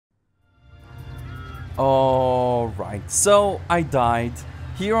Alright, so I died.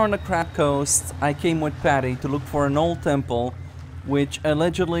 Here on the Crab Coast, I came with Patty to look for an old temple which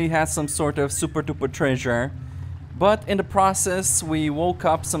allegedly has some sort of super duper treasure. But in the process, we woke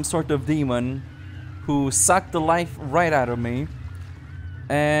up some sort of demon who sucked the life right out of me.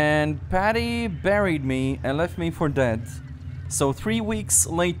 And Patty buried me and left me for dead. So 3 weeks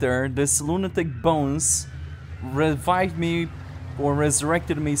later, this lunatic Bones revived me or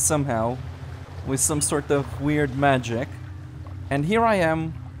resurrected me somehow with some sort of weird magic. And here I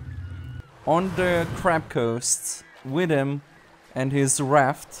am on the Crab Coast with him and his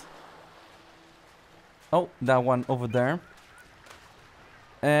raft. Oh, that one over there.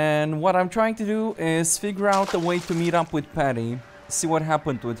 And what I'm trying to do is figure out a way to meet up with Patty, see what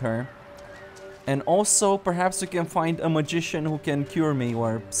happened with her. And also, perhaps we can find a magician who can cure me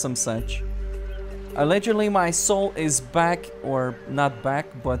or some such. Allegedly, my soul is back, or not back,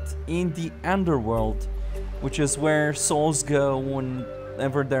 but in the Underworld, which is where souls go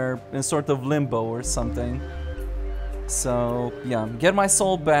whenever they're in sort of limbo or something. So, yeah, get my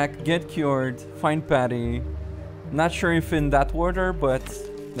soul back, get cured, find Patty. Not sure if in that order, but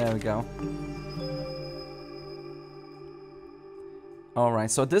there we go.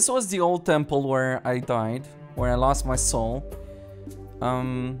 Alright, so this was the old temple where I died, where I lost my soul.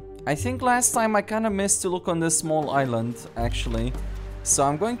 I think last time I kind of missed to look on this small island, actually. So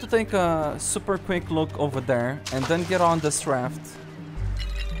I'm going to take a super quick look over there and then get on this raft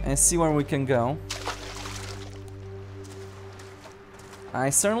and see where we can go. I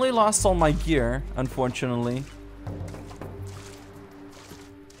certainly lost all my gear, unfortunately.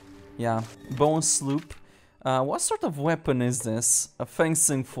 Yeah, bone sloop. What sort of weapon is this? A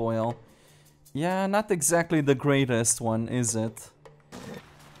fencing foil. Yeah, not exactly the greatest one, is it?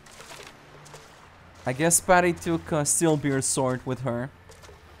 I guess Patty took a Steelbeard sword with her.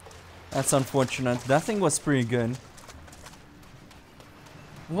 That's unfortunate. That thing was pretty good.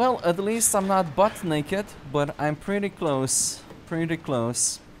 Well, at least I'm not butt naked, but I'm pretty close. Pretty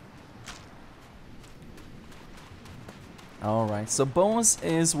close. Alright, so Bones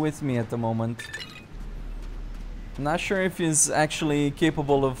is with me at the moment. Not sure if he's actually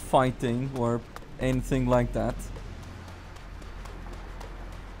capable of fighting or anything like that.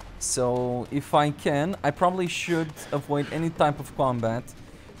 So, if I can, I probably should avoid any type of combat.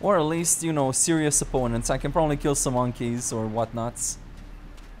 Or at least, you know, serious opponents. I can probably kill some monkeys or whatnots.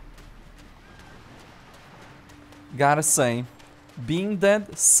 Gotta say, being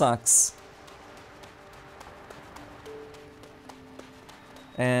dead sucks.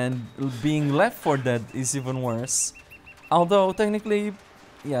 And being left for dead is even worse. Although, technically,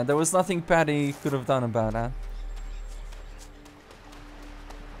 yeah, there was nothing Patty could have done about that.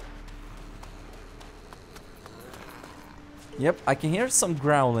 Yep, I can hear some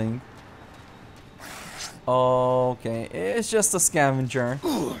growling. Okay, it's just a scavenger.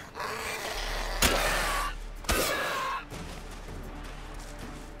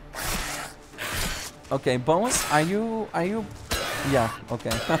 Okay, Bones, are you... Yeah,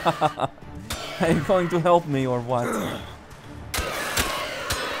 okay. Are you going to help me or what?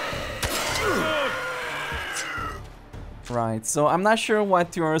 Right, so I'm not sure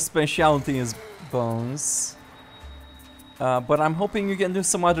what your specialty is, Bones. But I'm hoping you can do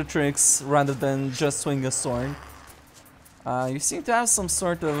some other tricks rather than just swing a sword. You seem to have some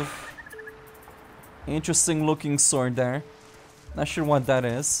sort of interesting looking sword there. Not sure what that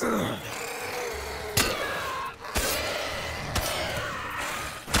is.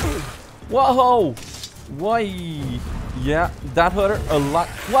 Whoa! Why? Yeah, that hurt her a lot.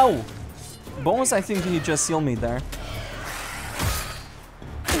 Whoa! Bones, I think he just healed me there.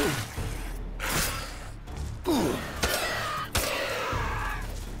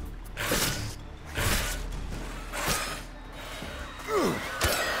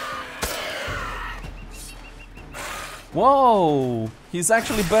 Whoa! He's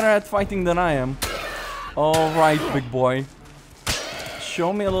actually better at fighting than I am. Alright, big boy.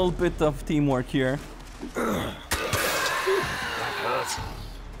 Show me a little bit of teamwork here.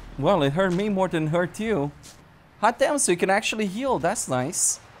 Well, it hurt me more than it hurt you. Hot damn, so you can actually heal. That's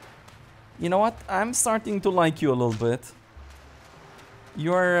nice. You know what? I'm starting to like you a little bit.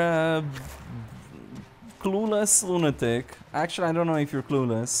 You're a clueless lunatic. Actually, I don't know if you're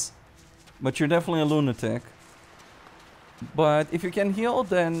clueless. But you're definitely a lunatic. But if you can heal,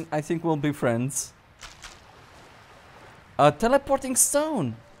 then I think we'll be friends. A teleporting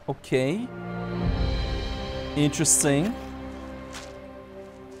stone. Okay. Interesting.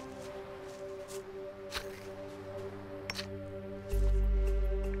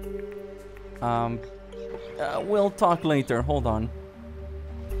 We'll talk later. Hold on.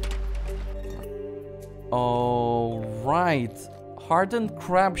 Oh, right. Hardened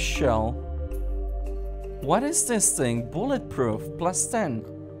crab shell. What is this thing? Bulletproof, +10.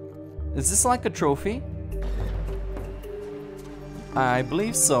 Is this like a trophy? I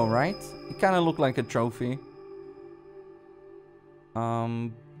believe so, right? It kind of looked like a trophy.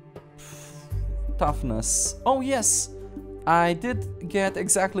 Toughness. Oh, yes. I did get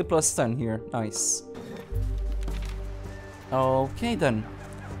exactly +10 here. Nice. Okay, then.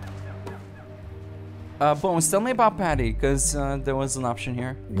 Bones, tell me about Patty, because there was an option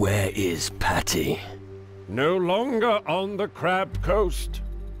here. Where is Patty? No longer on the Crab Coast.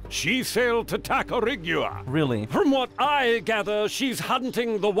 She sailed to Tacarigua. Really? From what I gather, she's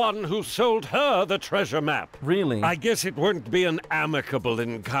hunting the one who sold her the treasure map. Really? I guess it won't be an amicable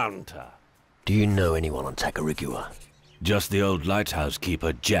encounter. Do you know anyone on Tacarigua? Just the old lighthouse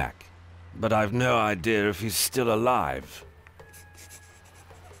keeper, Jack. But I've no idea if he's still alive.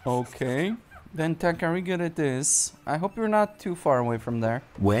 Okay. Then Tacarigua it is. I hope you're not too far away from there.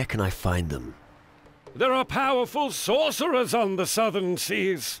 Where can I find them? There are powerful sorcerers on the southern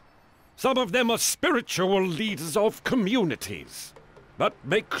seas. Some of them are spiritual leaders of communities. But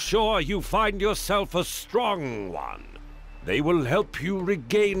make sure you find yourself a strong one. They will help you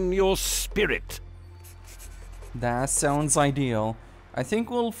regain your spirit. That sounds ideal. I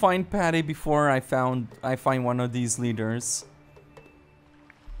think we'll find Patty before I find one of these leaders.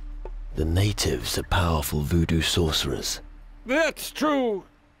 The natives are powerful voodoo sorcerers. That's true.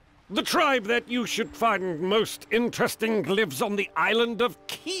 The tribe that you should find most interesting lives on the island of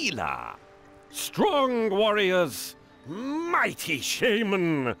Kila. Strong warriors, mighty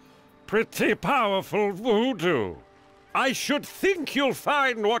shaman, pretty powerful voodoo. I should think you'll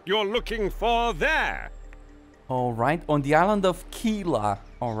find what you're looking for there. Alright, on the island of Kila.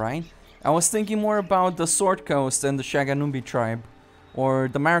 Alright. I was thinking more about the Sword Coast and the Shaganumbi tribe. Or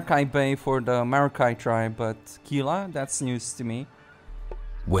the Maracay Bay for the Maracay tribe, but Kila, that's news to me.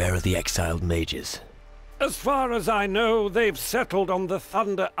 Where are the exiled mages? As far as I know, they've settled on the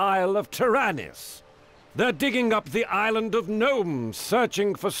Thunder Isle of Tyrannis. They're digging up the island of Gnomes,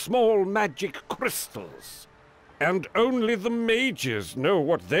 searching for small magic crystals. And only the mages know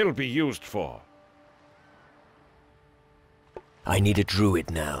what they'll be used for. I need a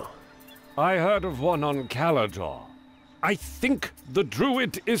druid now. I heard of one on Calador. I think the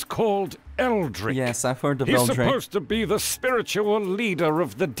druid is called Eldrick. Yes, I've heard of He's Eldrick. supposed to be the spiritual leader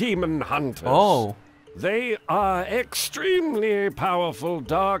of the demon hunters. Oh. They are extremely powerful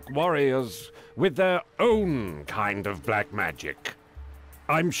dark warriors with their own kind of black magic.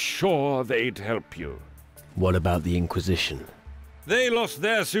 I'm sure they'd help you. What about the Inquisition? They lost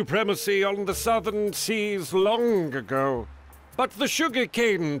their supremacy on the southern seas long ago. But the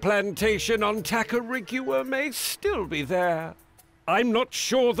sugarcane plantation on Tacarigua may still be there. I'm not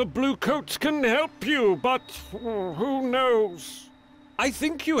sure the Bluecoats can help you, but who knows? I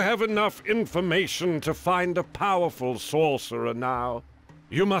think you have enough information to find a powerful sorcerer now.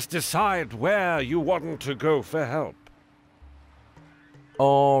 You must decide where you want to go for help.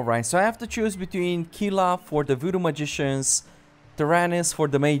 Alright, so I have to choose between Kila for the voodoo magicians, Tyrannis for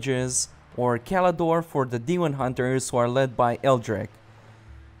the mages, or Calador for the demon hunters who are led by Eldrick.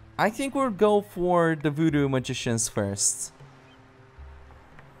 I think we'll go for the voodoo magicians first.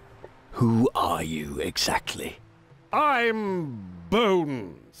 Who are you exactly? I'm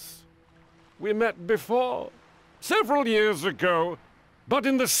Bones. We met before, several years ago, but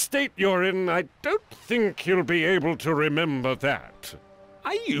in the state you're in, I don't think you'll be able to remember that.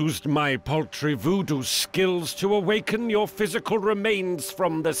 I used my paltry voodoo skills to awaken your physical remains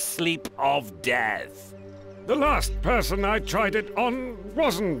from the sleep of death. The last person I tried it on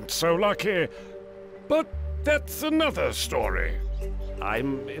wasn't so lucky, but that's another story.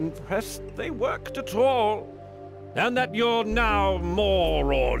 I'm impressed they worked at all, and that you're now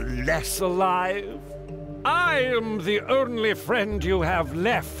more or less alive. I am the only friend you have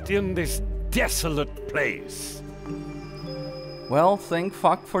left in this desolate place. Well, thank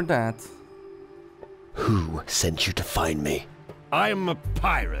fuck for that. Who sent you to find me? I'm a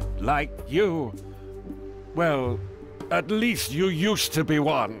pirate, like you. Well, at least you used to be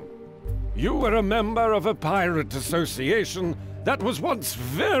one. You were a member of a pirate association that was once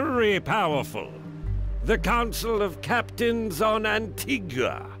very powerful. The Council of Captains on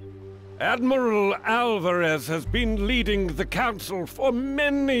Antigua. Admiral Alvarez has been leading the council for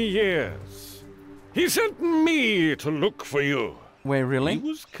many years. He sent me to look for you. Wait, really? He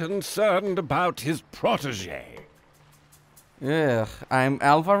was concerned about his protege. Ugh, I'm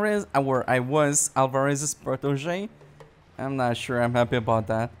Alvarez, or I was Alvarez's protege. I'm not sure I'm happy about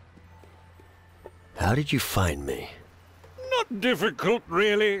that. How did you find me? Not difficult,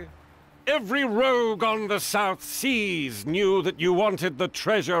 really. Every rogue on the South Seas knew that you wanted the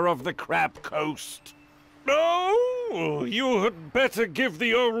treasure of the Crab Coast. Oh, you had better give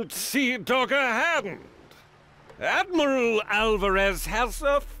the old sea dog a hand. Admiral Alvarez has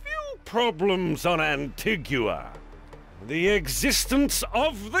a few problems on Antigua. The existence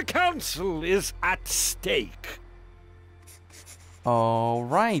of the Council is at stake.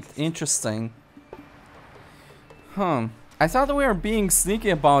 Alright, interesting. I thought we were being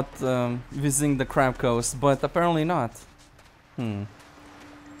sneaky about visiting the Crab Coast, but apparently not.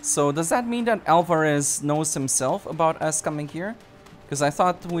 So does that mean that Alvarez knows himself about us coming here? Because I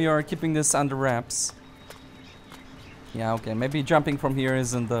thought we are keeping this under wraps. Yeah, okay, maybe jumping from here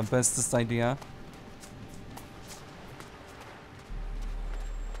isn't the bestest idea.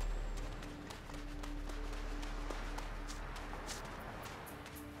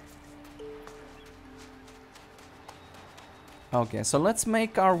 Okay, so let's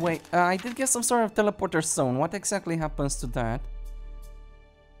make our way. I did get some sort of teleporter stone. What exactly happens to that?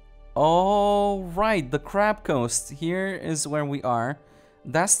 Oh, right, the Crab Coast. Here is where we are.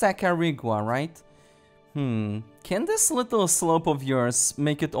 That's Tacarigua, right? Can this little slope of yours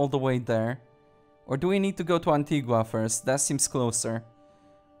make it all the way there? Or do we need to go to Antigua first? That seems closer.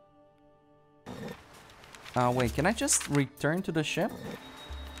 Wait, can I just return to the ship?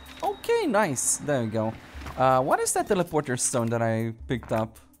 Okay, nice. There we go. What is that teleporter stone that I picked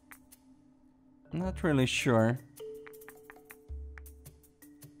up? I'm not really sure.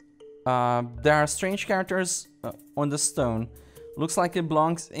 There are strange characters on the stone. Looks like it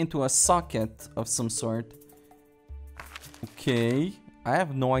belongs into a socket of some sort. Okay, I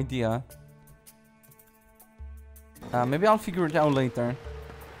have no idea. Maybe I'll figure it out later.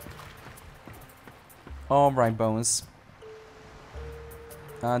 Alright, Bones.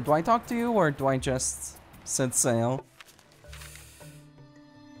 Do I talk to you or do I just set sail?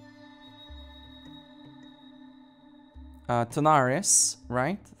 Tanaris,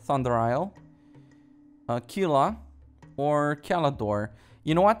 right? Thunder Isle. Kila or Calador.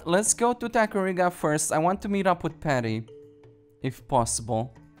 You know what? Let's go to Takariga first. I want to meet up with Patty, if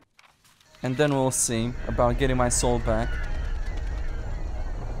possible. And then we'll see about getting my soul back.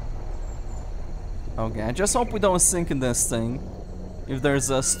 Okay, I just hope we don't sink in this thing. If there's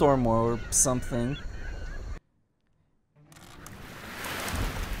a storm or something.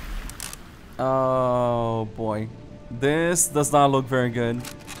 Oh boy. This does not look very good.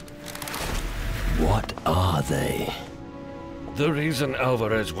 What are they? The reason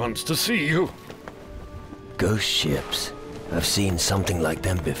Alvarez wants to see you. Ghost ships. I've seen something like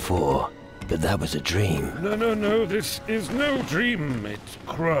them before, but that was a dream. No, this is no dream. It's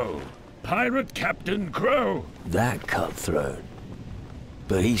Crow. Pirate Captain Crow. That cutthroat.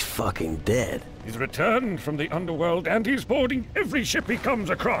 But he's fucking dead. He's returned from the Underworld and he's boarding every ship he comes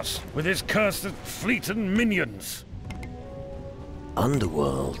across with his cursed fleet and minions.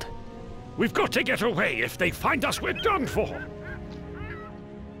 Underworld? We've got to get away. If they find us, we're done for.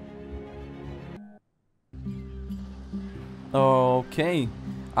 Okay.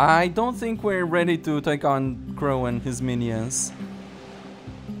 I don't think we're ready to take on Crow and his minions.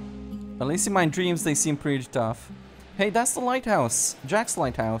 At least in my dreams they seem pretty tough. Hey, that's the lighthouse. Jack's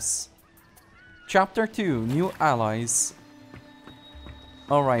lighthouse. Chapter 2, New Allies.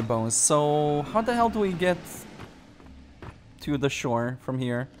 Alright, Bones. So, how the hell do we get to the shore from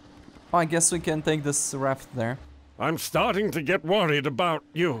here? Oh, I guess we can take this raft there. I'm starting to get worried about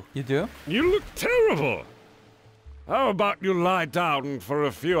you. You do? You look terrible. How about you lie down for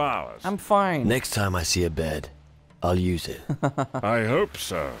a few hours? I'm fine. Next time I see a bed, I'll use it. I hope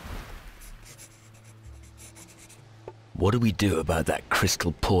so. What do we do about that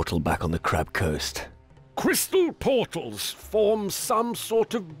crystal portal back on the Crab Coast? Crystal portals form some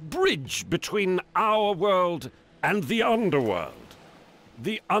sort of bridge between our world and the Underworld.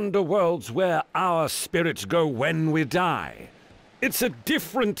 The Underworld's where our spirits go when we die. It's a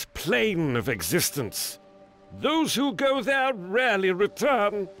different plane of existence. Those who go there rarely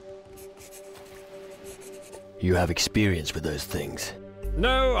return. You have experience with those things?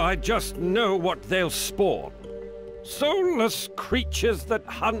 No, I just know what they'll spawn. Soulless creatures that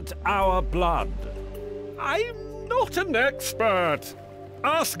hunt our blood. I'm not an expert.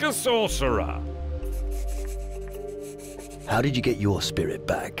 Ask a sorcerer. How did you get your spirit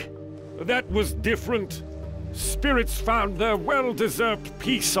back? That was different. Spirits found their well-deserved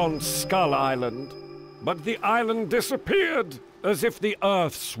peace on Skull Island. But the island disappeared, as if the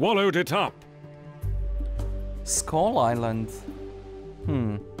earth swallowed it up. Skull Island?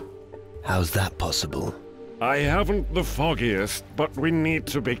 How's that possible? I haven't the foggiest, but we need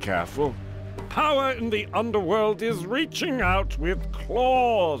to be careful. power in the Underworld is reaching out with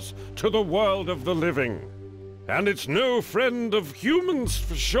claws to the world of the living. And it's no friend of humans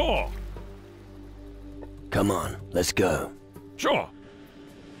for sure. Come on, let's go. Sure.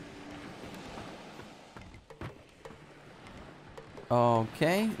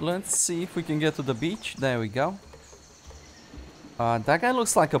 Okay, let's see if we can get to the beach. There we go. That guy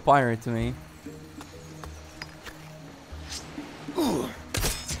looks like a pirate to me.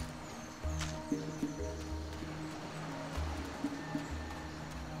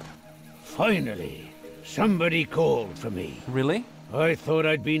 Finally, somebody called for me. Really? I thought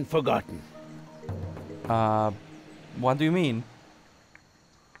I'd been forgotten. What do you mean?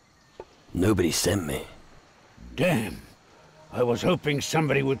 Nobody sent me. Damn. I was hoping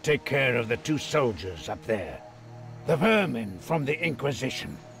somebody would take care of the 2 soldiers up there. The vermin from the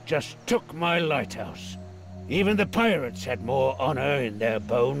Inquisition just took my lighthouse. Even the pirates had more honor in their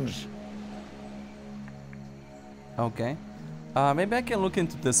bones. Okay. Maybe I can look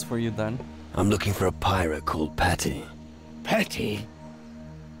into this for you then. I'm looking for a pirate called Patty. Patty?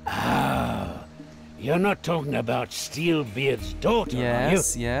 Ah, you're not talking about Steelbeard's daughter, are you?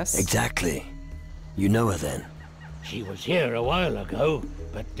 Yes. Exactly. You know her then? She was here a while ago,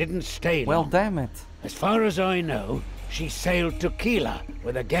 but didn't stay Well, long. damn it. As far as I know, she sailed to Kila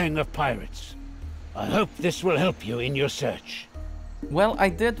with a gang of pirates. I hope this will help you in your search. Well, I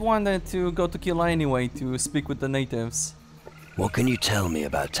did wanted to go to Kila anyway to speak with the natives. What can you tell me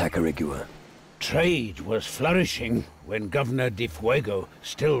about Tacarigua? Trade was flourishing when Governor Di Fuego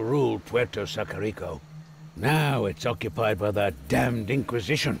still ruled Puerto Sacarico. Now it's occupied by that damned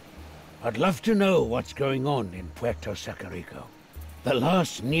Inquisition. I'd love to know what's going on in Puerto Sacarico. The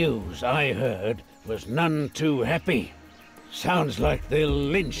last news I heard was none too happy. Sounds like they'll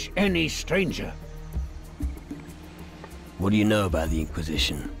lynch any stranger. What do you know about the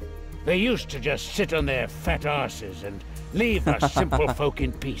Inquisition? They used to just sit on their fat asses and leave us simple folk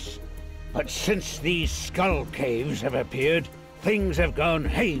in peace. But since these skull caves have appeared, things have gone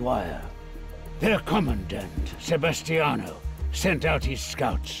haywire. Their commandant, Sebastiano, sent out his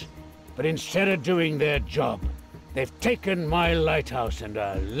scouts. But instead of doing their job, they've taken my lighthouse and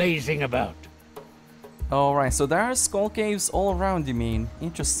are lazing about. Alright, so there are skull caves all around, you mean?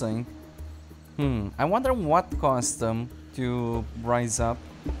 Interesting. I wonder what caused them to rise up.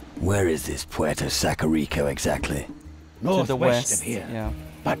 Where is this Puerto Sacarico exactly? Northwest to the west, of here. yeah.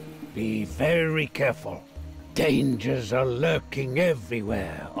 But be very careful. Dangers are lurking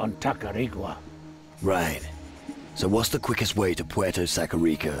everywhere on Tacarigua. Right. So what's the quickest way to Puerto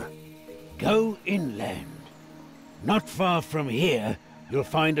Sacarico? Go inland. Not far from here, you'll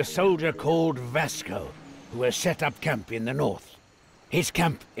find a soldier called Vasco, who has set up camp in the north. His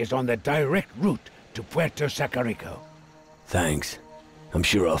camp is on the direct route to Puerto Sacarico. Thanks. I'm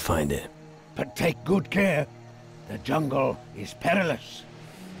sure I'll find it. But take good care. The jungle is perilous.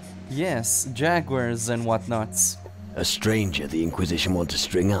 Yes, jaguars and whatnots. A stranger the Inquisition want to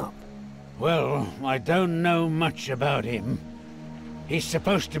string up. Well, I don't know much about him. He's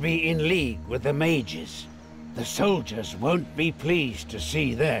supposed to be in league with the mages. The soldiers won't be pleased to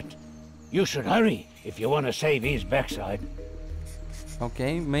see that. You should hurry if you want to save his backside.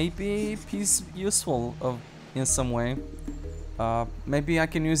 Okay, maybe he's useful in some way. Maybe I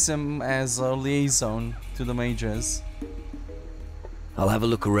can use him as a liaison to the mages. I'll have a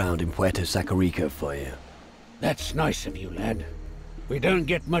look around in Puerto Sacarico for you. That's nice of you, lad. We don't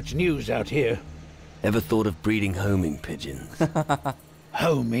get much news out here. Ever thought of breeding homing pigeons?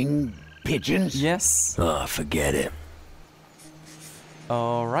 Homing pigeons? Yes. Ah, forget it.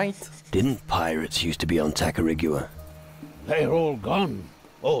 Alright. Didn't pirates used to be on Tacarigua? They're all gone,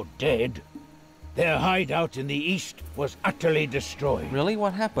 or dead. Their hideout in the east was utterly destroyed. Really?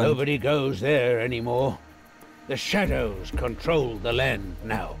 What happened? Nobody goes there anymore. The shadows control the land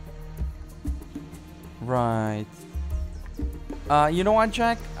now. Right. You know what,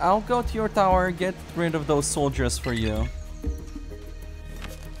 Jack? I'll go to your tower, get rid of those soldiers for you.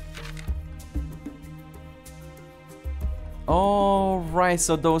 Oh, right,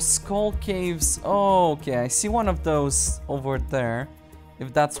 so those skull caves. Oh, okay, I see one of those over there,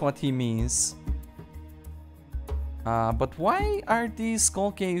 if that's what he means. But why are these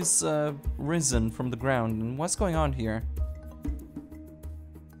skull caves risen from the ground, and what's going on here?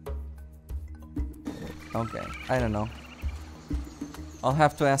 Okay, I don't know. I'll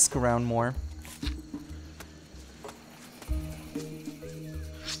have to ask around more.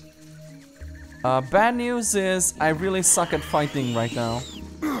 Bad news is I really suck at fighting right now.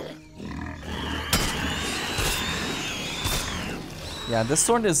 Yeah, this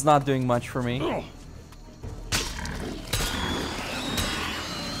sword is not doing much for me.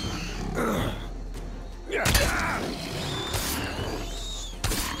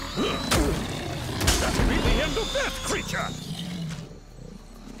 That'll be the end of that creature!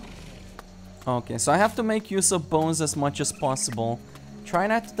 Okay, so I have to make use of bones as much as possible. Try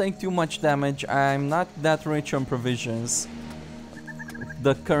not to take too much damage. I'm not that rich on provisions.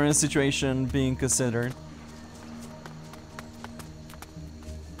 The current situation being considered.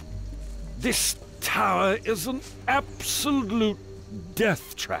 This tower is an absolute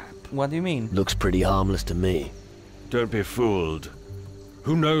death trap. What do you mean? Looks pretty harmless to me. Don't be fooled.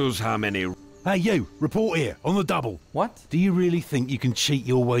 Who knows how many... Hey you, report here, on the double. What? Do you really think you can cheat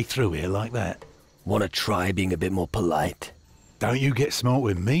your way through here like that? Wanna try being a bit more polite? Don't you get smart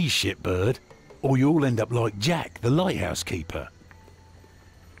with me, shitbird, or you'll end up like Jack, the lighthouse keeper.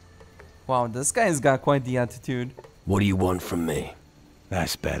 Wow, this guy's got quite the attitude. What do you want from me?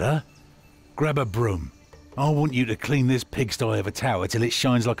 That's better. Grab a broom. I want you to clean this pigsty of a tower till it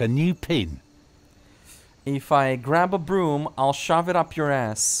shines like a new pin. If I grab a broom, I'll shove it up your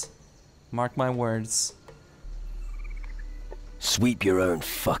ass. Mark my words. Sweep your own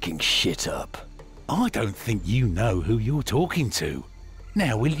fucking shit up. I don't think you know who you're talking to.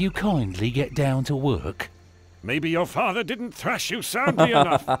 Now, will you kindly get down to work? Maybe your father didn't thrash you soundly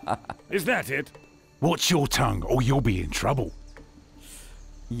enough. Is that it? Watch your tongue, or you'll be in trouble.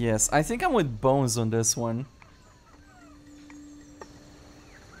 Yes, I think I'm with Bones on this one.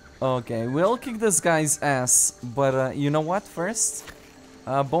 Okay, we'll kick this guy's ass, but you know what first?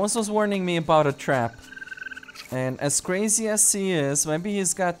 Bones was warning me about a trap. And as crazy as he is, maybe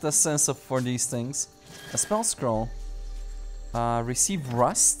he's got the sense for these things. A spell scroll. Receive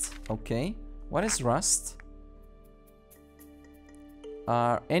rust. Okay. What is rust?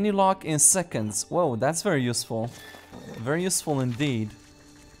 Any lock in seconds. Whoa, that's very useful. Very useful indeed.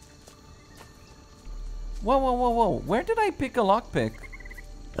 Whoa, whoa, whoa, whoa. Where did I pick a lockpick?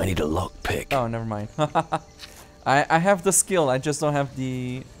 I need a lockpick. Oh, never mind. I have the skill, I just don't have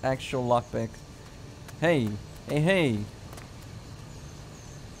the actual lockpick. Hey, hey, hey.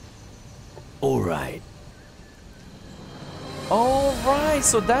 Alright. Alright,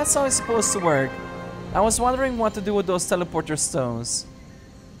 so that's how it's supposed to work. I was wondering what to do with those teleporter stones.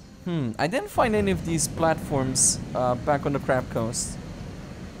 I didn't find any of these platforms back on the Crab Coast.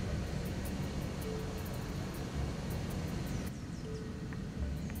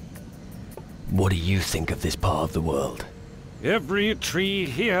 What do you think of this part of the world? Every tree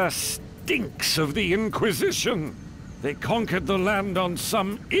here stinks of the Inquisition. They conquered the land on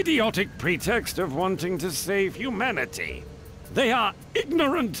some idiotic pretext of wanting to save humanity. They are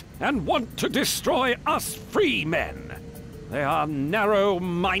ignorant and want to destroy us free men. They are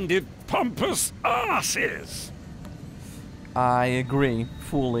narrow-minded, pompous asses. I agree,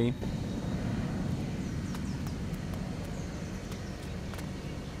 fully.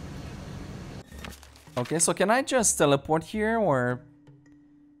 Okay, so can I just teleport here, or...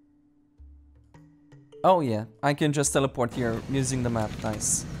 Oh yeah, I can just teleport here using the map,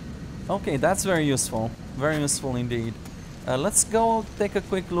 nice. Okay, that's very useful indeed. Let's go take a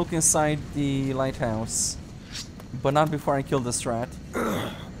quick look inside the lighthouse. But not before I kill this rat.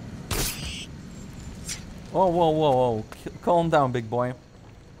 Whoa, whoa, whoa, whoa, calm down, big boy.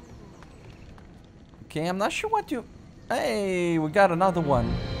 Okay, I'm not sure what you... Hey, we got another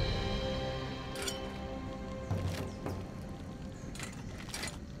one.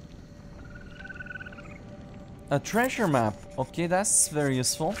 A treasure map. Okay, that's very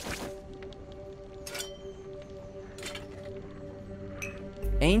useful.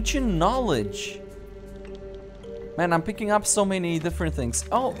 Ancient knowledge. Man, I'm picking up so many different things.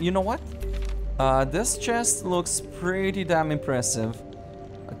 Oh, you know what? This chest looks pretty damn impressive.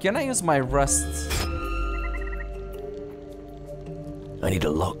 Can I use my rust? I need a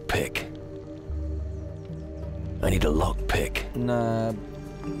lockpick. I need a lockpick. Nah,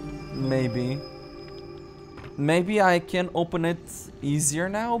 maybe. Maybe I can open it easier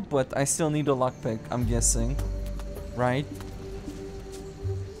now, but I still need a lockpick, I'm guessing. Right?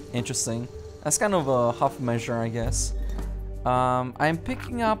 Interesting. That's kind of a half measure, I guess. I'm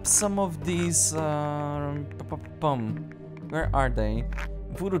picking up some of these... Where are they?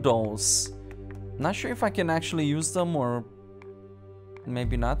 Voodoo dolls. Not sure if I can actually use them, or...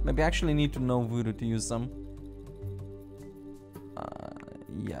 Maybe not. Maybe I actually need to know voodoo to use them.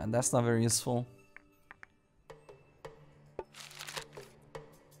 Yeah, that's not very useful.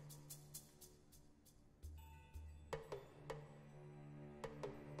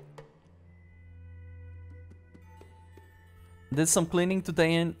 Did some cleaning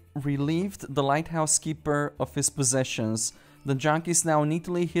today and relieved the lighthouse keeper of his possessions. The junk is now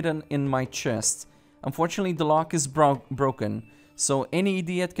neatly hidden in my chest. Unfortunately, the lock is broken, so any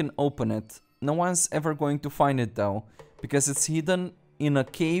idiot can open it. No one's ever going to find it though, because it's hidden in a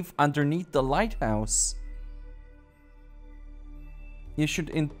cave underneath the lighthouse. You should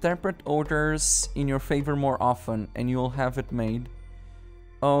interpret orders in your favor more often, and you'll have it made.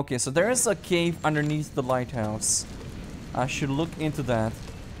 Okay, so there is a cave underneath the lighthouse. I should look into that.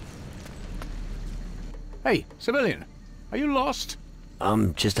 Hey, civilian, are you lost?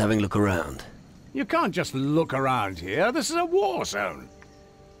 I'm just having a look around. You can't just look around here. This is a war zone.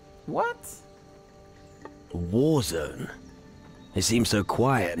 What? A war zone? It seems so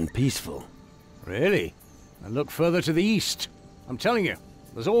quiet and peaceful. Really? And look further to the east. I'm telling you,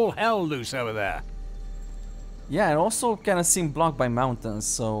 there's all hell loose over there. Yeah, it also kind of seemed blocked by mountains,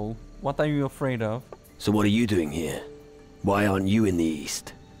 so what are you afraid of? So what are you doing here? Why aren't you in the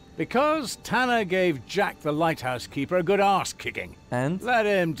east? Because Tanner gave Jack the lighthouse keeper a good arse-kicking. And? Let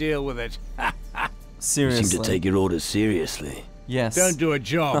him deal with it. Seriously. You seem to take your orders seriously. Yes. Don't do a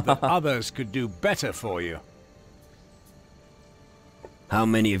job that others could do better for you. How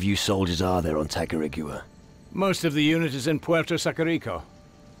many of you soldiers are there on Tacarigua? Most of the unit is in Puerto Sacarico.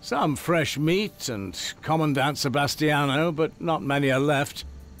 Some fresh meat and Commandant Sebastiano, but not many are left.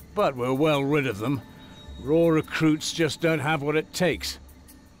 But we're well rid of them. Raw recruits just don't have what it takes.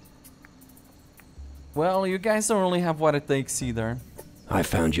 Well, you guys don't really have what it takes either. I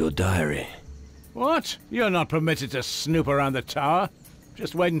found your diary. What? You're not permitted to snoop around the tower.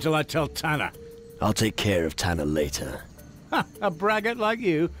 Just wait until I tell Tanner. I'll take care of Tanner later. Ha! A braggart like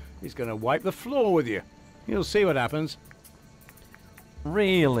you, he's gonna wipe the floor with you. You'll see what happens.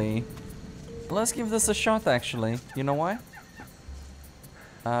 Really? Let's give this a shot, actually. You know why?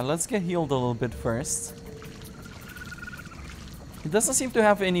 Let's get healed a little bit first. He doesn't seem to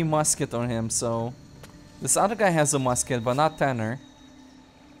have any musket on him, so... This other guy has a musket, but not Tanner.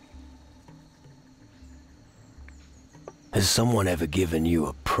 Has someone ever given you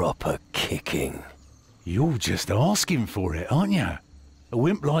a proper kicking? You're just asking for it, aren't you? A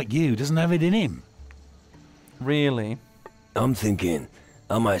wimp like you doesn't have it in him. Really? I'm thinking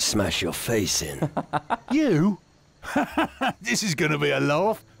I might smash your face in. You? This is gonna be a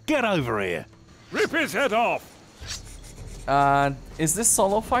laugh. Get over here. Rip his head off! Is this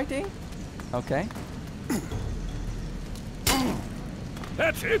solo fighting? Okay.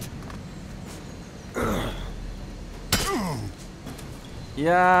 That's it!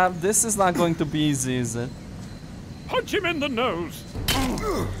 Yeah, this is not going to be easy, is it? Punch him in the nose!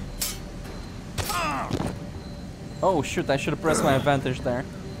 Oh shoot, I should have pressed my advantage there.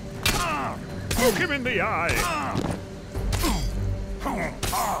 Poke him in the eye!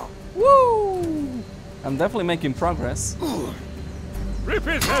 Woo! I'm definitely making progress. Rip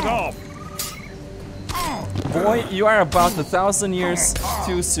his head off! Boy, you are about 1,000 years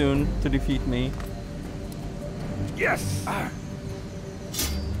too soon to defeat me. Yes!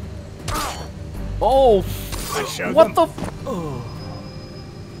 Oh! I showed What them. the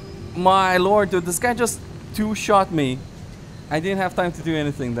My lord, dude, this guy just two-shot me. I didn't have time to do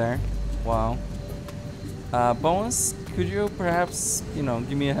anything there. Wow. Bones, could you perhaps, you know,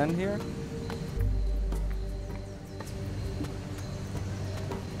 give me a hand here?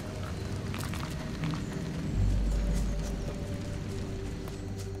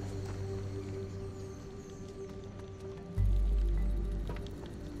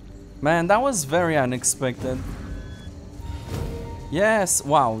 Man, that was very unexpected. Yes,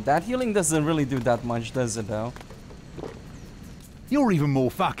 wow, that healing doesn't really do that much, does it though? You're even more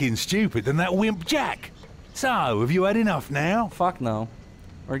fucking stupid than that wimp Jack. So, have you had enough now? Fuck no.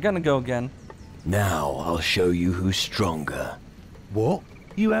 We're gonna go again. Now I'll show you who's stronger. What?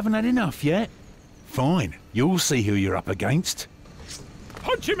 You haven't had enough yet? Fine, you'll see who you're up against.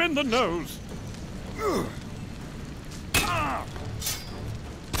 Punch him in the nose!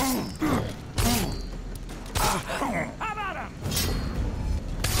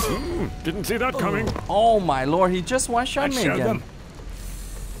 Didn't see that coming. Oh my lord, he just one-shot me showed again. them.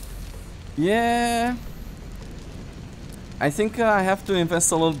 Yeah. I think I have to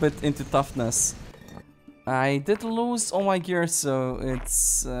invest a little bit into toughness. I did lose all my gear, so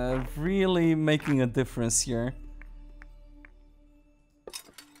it's really making a difference here.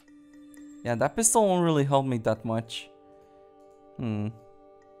 Yeah, that pistol won't really help me that much.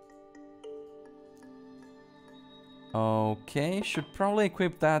 Okay, should probably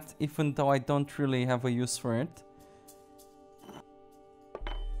equip that, even though I don't really have a use for it.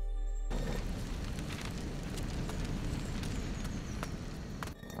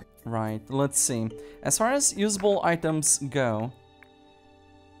 Right, let's see. As far as usable items go...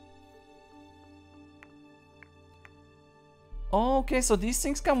 Oh, okay, so these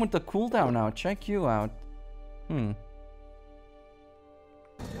things come with a cooldown now. Check you out.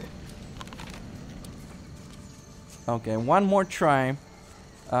 Okay, one more try.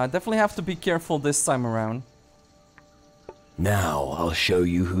 Definitely have to be careful this time around. Now I'll show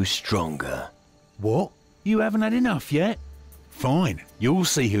you who's stronger. What? You haven't had enough yet? Fine, you'll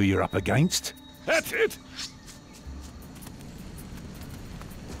see who you're up against. That's it!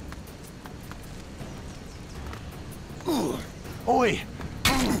 Oi!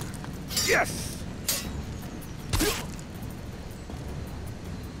 Yes!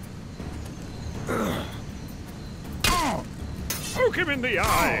 Poke him in the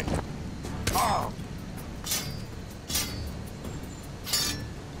eye!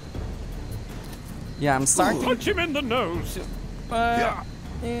 Yeah, I'm starting. Punch him in the nose!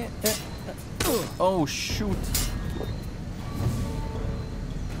 Oh shoot.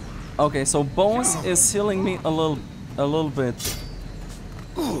 Okay, so Bones is healing me a little bit.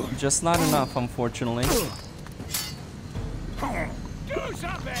 Just not enough, unfortunately. Do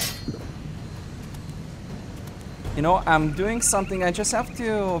something! You know, I'm doing something. I just have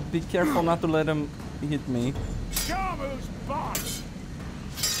to be careful not to let him hit me. Show who's boss!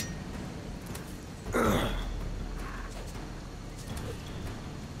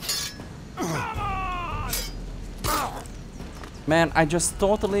 Man, I just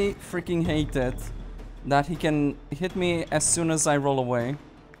totally freaking hate it that he can hit me as soon as I roll away.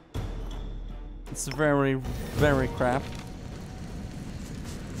 It's very, very crap.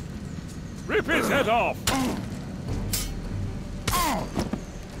 Rip his head off!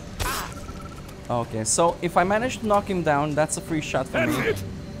 Okay, so if I manage to knock him down, that's a free shot for That's me. it!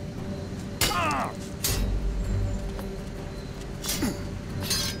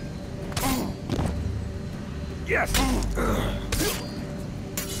 Yes!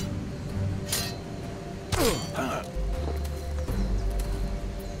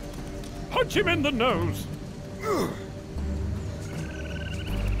 Punch him in the nose!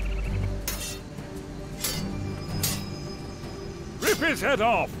 Rip his head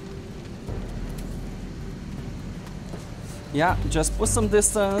off! Yeah, just put some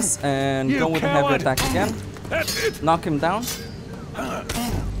distance and You go with a heavy coward! attack again. That's it! Knock him down.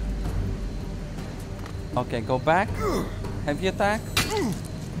 Okay, go back. Heavy attack.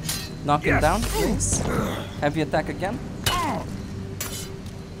 Knock him Yes. down, please. Heavy attack again.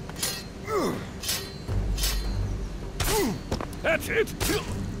 That's it!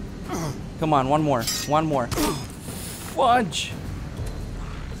 Come on, one more. One more. Fudge!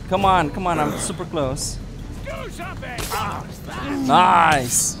 Come on, I'm super close. Do something!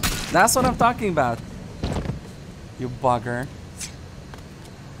 Nice! That's what I'm talking about. You bugger.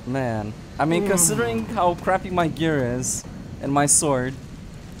 Man. I mean, considering how crappy my gear is and my sword,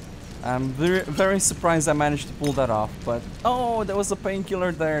 I'm very, very surprised I managed to pull that off. But, oh, there was a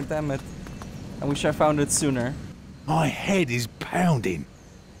painkiller there, damn it. I wish I found it sooner. My head is pounding.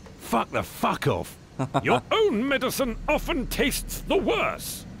 Fuck the fuck off. Your own medicine often tastes the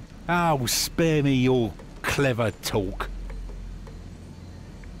worse! Oh, spare me your clever talk.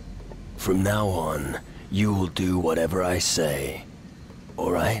 From now on, you'll do whatever I say.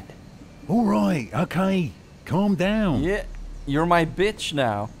 Alright? All right, okay. Calm down. Yeah, you're my bitch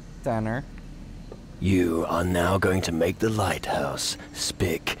now, Tanner. You are now going to make the lighthouse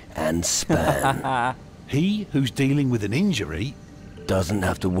spick and span. He who's dealing with an injury. Doesn't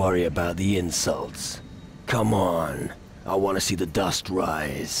have to worry about the insults. Come on. I want to see the dust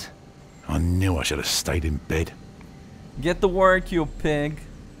rise. I knew I should have stayed in bed. Get to work, you pig.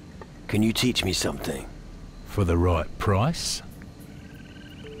 Can you teach me something? For the right price?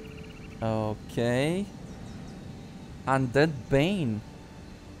 Okay. Undead Bane.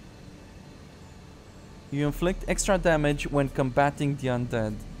 You inflict extra damage when combating the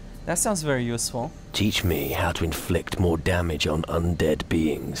undead. That sounds very useful. Teach me how to inflict more damage on undead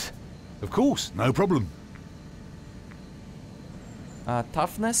beings. Of course, no problem.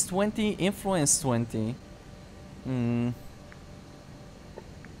 Toughness 20, influence 20.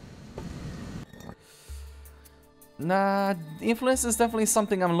 Nah, influence is definitely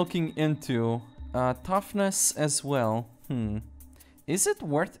something I'm looking into. Toughness as well. Is it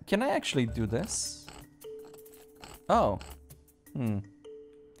worth... Can I actually do this? Oh. You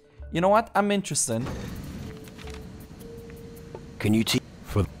know what? I'm interested. Can you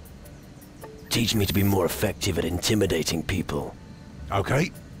teach me to be more effective at intimidating people?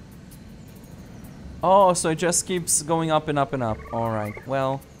 Okay. Oh, so it just keeps going up and up and up. Alright,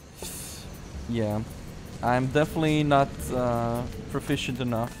 well... Yeah. I'm definitely not proficient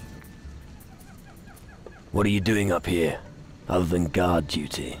enough. What are you doing up here, other than guard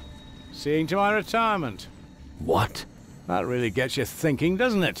duty? Seeing to my retirement. What? That really gets you thinking,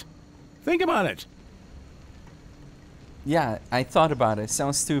 doesn't it? Think about it. Yeah, I thought about it.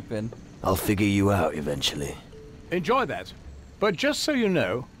 Sounds stupid. I'll figure you out eventually. Enjoy that. But just so you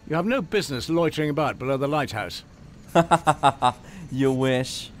know, you have no business loitering about below the lighthouse. You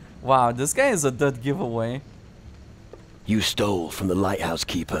wish. Wow, this guy is a dead giveaway. You stole from the lighthouse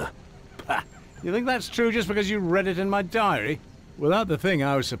keeper. You think that's true just because you read it in my diary? Without the thing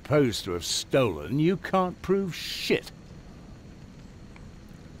I was supposed to have stolen, you can't prove shit.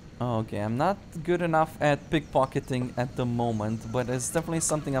 Okay, I'm not good enough at pickpocketing at the moment, but it's definitely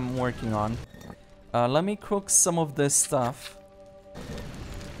something I'm working on. Let me cook some of this stuff.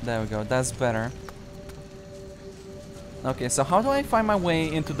 There we go, that's better. Okay, so how do I find my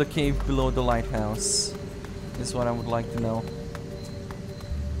way into the cave below the lighthouse? Is what I would like to know.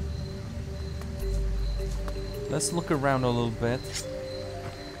 Let's look around a little bit.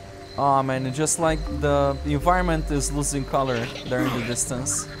 Oh man, it's just like the environment is losing color there in the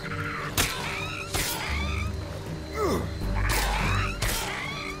distance.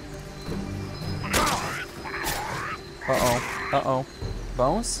 Uh-oh, uh-oh.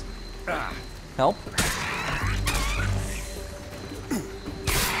 Bones? Help?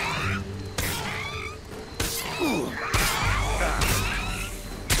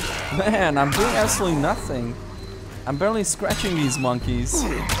 Man, I'm doing absolutely nothing. I'm barely scratching these monkeys.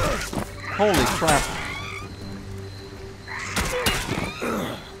 Holy crap.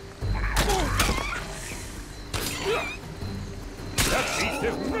 That beast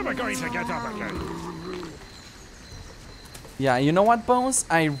is never going to get up again. Yeah, you know what, Bones?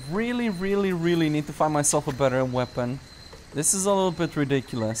 I really need to find myself a better weapon. This is a little bit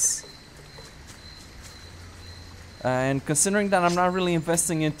ridiculous. And considering that I'm not really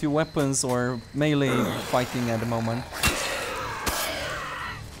investing into weapons or melee fighting at the moment.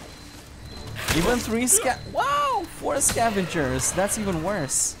 Even 4 scavengers, that's even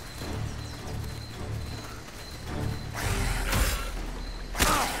worse.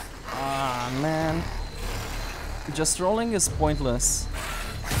 Ah, man. Just rolling is pointless.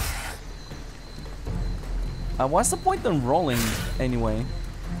 What's the point in rolling anyway?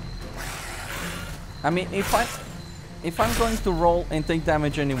 I mean, if I'm going to roll and take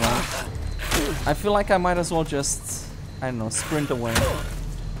damage anyway, I feel like I might as well just, I don't know, sprint away.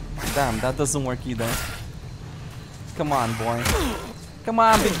 Damn, that doesn't work either. Come on, boy. Come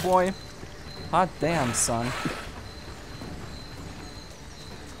on, big boy. Hot damn, son.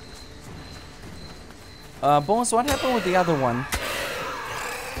 Bones, what happened with the other one?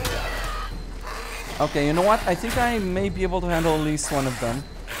 Okay, you know what? I think I may be able to handle at least one of them.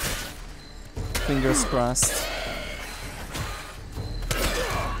 Fingers crossed.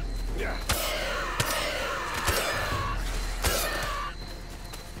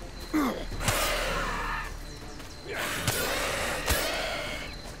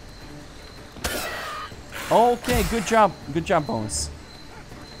 Okay, good job, Bones.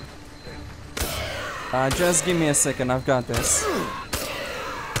 Just give me a second, I've got this.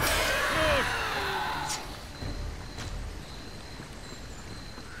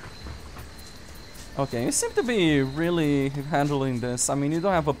 Okay, you seem to be really handling this. I mean, you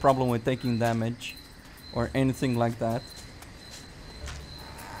don't have a problem with taking damage or anything like that.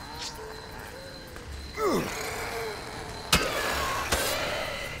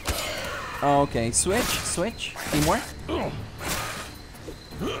 Okay, switch, teamwork.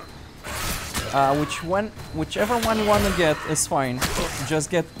 Whichever one you want to get is fine. Just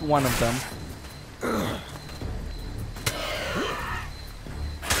get one of them.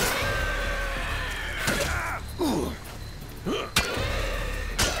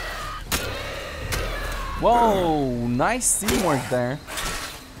 Whoa, nice teamwork there.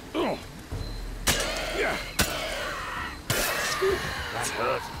 That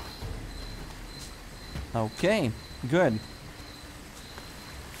hurt. Okay, good.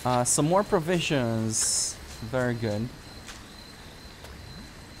 Some more provisions. Very good.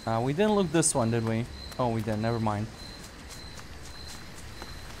 We didn't look this one, did we? Oh, we did. Never mind.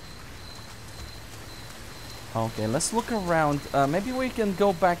 Okay, let's look around. Maybe we can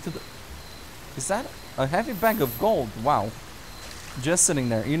go back to the... Is that a heavy bag of gold? Wow. Just sitting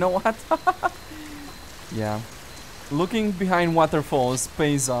there. You know what? Yeah. Looking behind waterfalls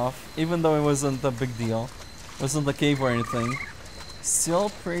pays off, even though it wasn't a big deal. It wasn't a cave or anything. Still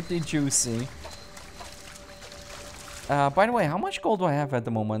pretty juicy. By the way, how much gold do I have at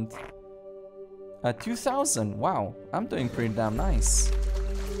the moment? 2,000. Wow, I'm doing pretty damn nice.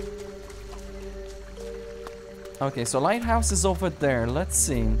 Okay, so lighthouse is over there. Let's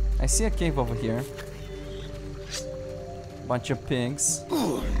see. I see a cave over here. Bunch of pigs.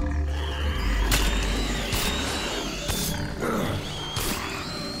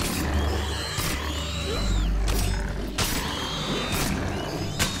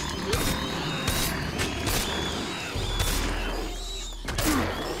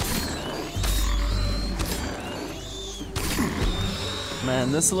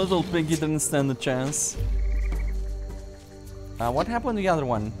 Man, this little piggy didn't stand a chance. What happened to the other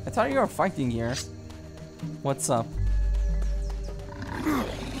one? I thought you were fighting here. What's up?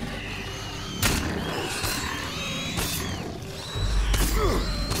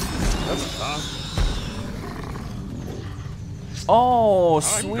 Oh,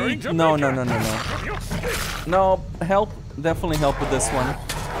 sweet. No. No, help. Definitely help with this one.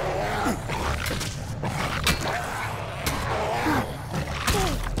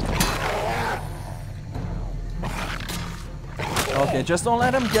 Okay, just don't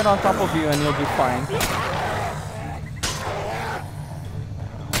let him get on top of you and you'll be fine.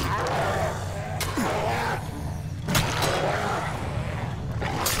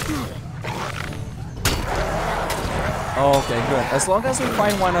 Okay, good. As long as we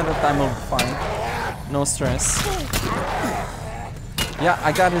find one at a time, we'll be fine. No stress. Yeah,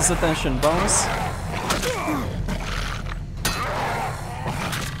 I got his attention, Bones.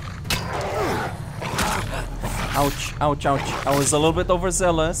 Ouch, ouch, ouch. I was a little bit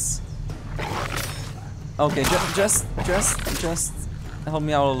overzealous. Okay, just help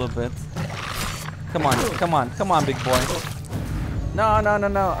me out a little bit. Come on, big boy. No.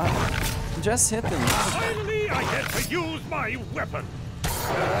 Just hit him. Finally, I get to use my weapon.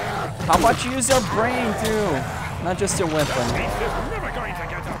 How about you use your brain too? Not just your weapon. He's never going to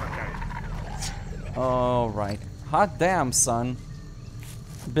get out again. Alright. Hot damn, son.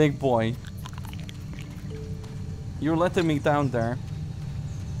 Big boy. You're letting me down there.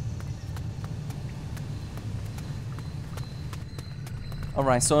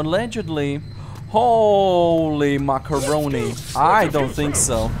 Alright, so allegedly... Holy macaroni. I don't think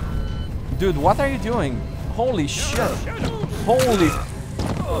so. Dude, what are you doing? Holy shit. Holy...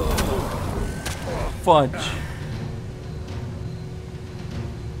 fudge.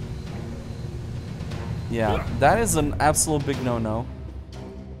 Yeah, that is an absolute big no-no.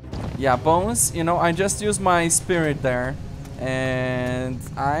 Yeah, Bones, you know, I just used my spirit there. And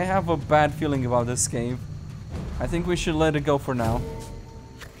I have a bad feeling about this cave. I think we should let it go for now.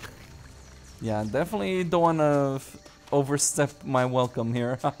 Yeah, definitely don't want to overstep my welcome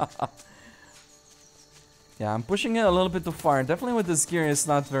here. Yeah, I'm pushing it a little bit too far. Definitely with this gear, it's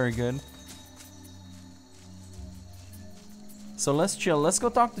not very good. So let's chill. Let's go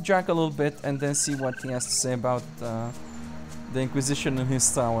talk to Jack a little bit and then see what he has to say about the Inquisition in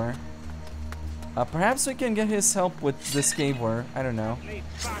his tower. Perhaps we can get his help with this cave war. I don't know.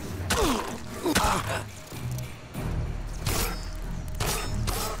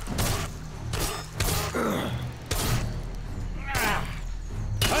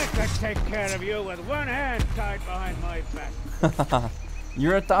 I could take care of you with one hand tied behind my back.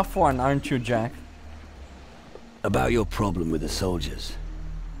 You're a tough one, aren't you, Jack? About your problem with the soldiers.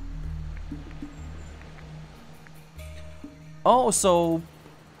 Oh, so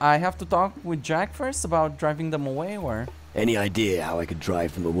I have to talk with Jack first about driving them away, or? Any idea how I could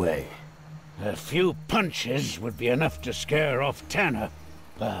drive them away? A few punches would be enough to scare off Tanner,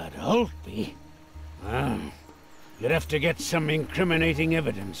 but Holtby... you'd have to get some incriminating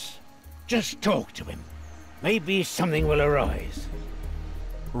evidence. Just talk to him. Maybe something will arise.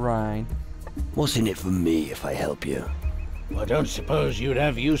 Right. What's in it for me if I help you? I don't suppose you'd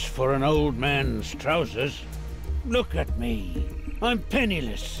have use for an old man's trousers. Look at me. I'm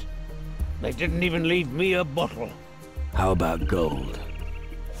penniless. They didn't even leave me a bottle. How about gold?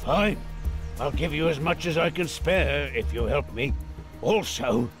 Fine. I'll give you as much as I can spare if you help me.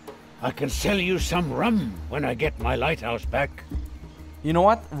 Also, I can sell you some rum when I get my lighthouse back. You know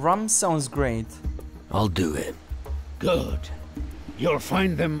what? Rum sounds great. I'll do it. Good. You'll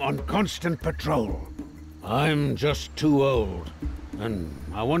find them on constant patrol. I'm just too old, and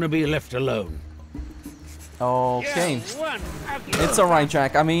I want to be left alone. Okay. It's alright,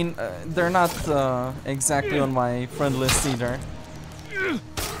 Jack. I mean, they're not exactly on my friend list either.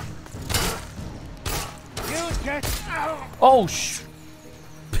 Oh,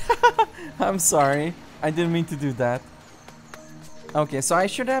 I'm sorry. I didn't mean to do that. Okay, so I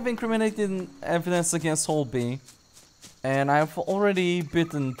should have incriminated evidence against Holtby. And I've already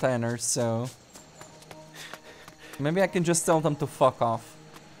bitten Tanner, so... maybe I can just tell them to fuck off.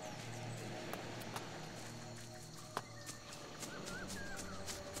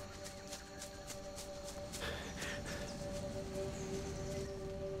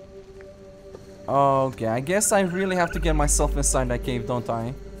 Okay, I guess I really have to get myself inside that cave, don't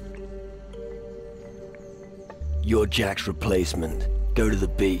I? You're Jack's replacement. Go to the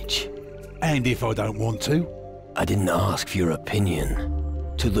beach. And if I don't want to? I didn't ask for your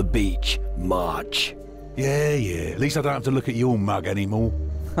opinion. To the beach. March. Yeah. At least I don't have to look at your mug anymore.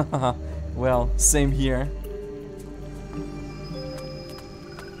 Well, same here.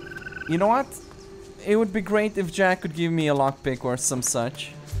 You know what? It would be great if Jack could give me a lockpick or some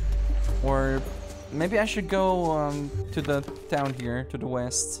such. Or maybe I should go to the town here, to the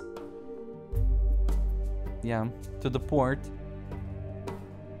west. Yeah, to the port.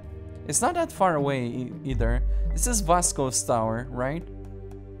 It's not that far away either. This is Vasco's tower, right?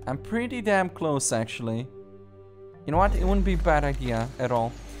 I'm pretty damn close, actually. You know what? It wouldn't be a bad idea at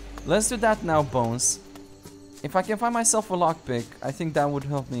all. Let's do that now, Bones. If I can find myself a lockpick, I think that would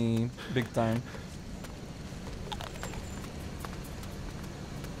help me big time.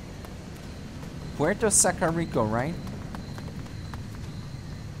 Puerto Sacarico, right?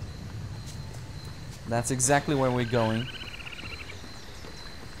 That's exactly where we're going.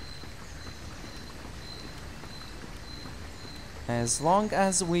 As long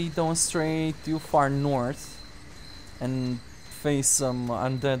as we don't stray too far north and face some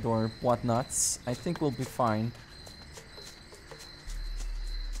undead or whatnots, I think we'll be fine.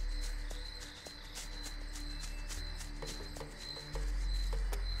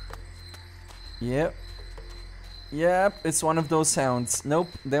 Yep. Yep, it's one of those sounds. Nope,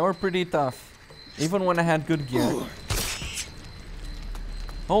 they were pretty tough. Even when I had good gear.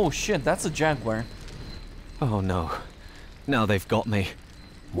 Oh shit, that's a jaguar. Oh no. Now they've got me.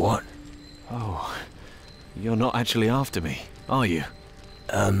 What? Oh. You're not actually after me, are you?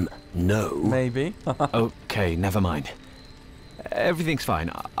 No. Maybe. Okay, never mind. Everything's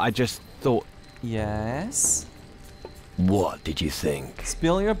fine. I just thought... Yes? What did you think?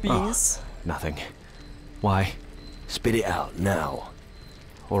 Spill your beans. Oh, nothing. Why? Spit it out now.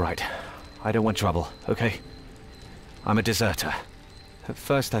 Alright. I don't want trouble, okay? I'm a deserter. At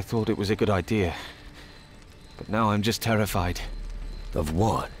first I thought it was a good idea. But now I'm just terrified. Of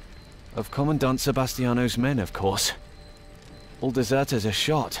what? Of Commandant Sebastiano's men, of course. All deserters are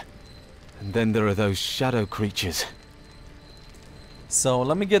shot. And then there are those shadow creatures. So,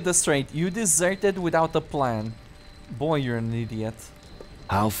 let me get this straight. You deserted without a plan. Boy, you're an idiot.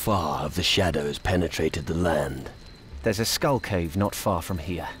 How far have the shadows penetrated the land? There's a skull cave not far from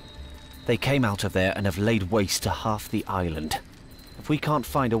here. They came out of there and have laid waste to half the island. If we can't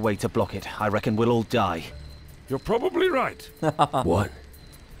find a way to block it, I reckon we'll all die. You're probably right. What?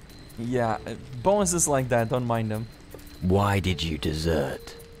 Yeah, Bones is like that, don't mind him. Why did you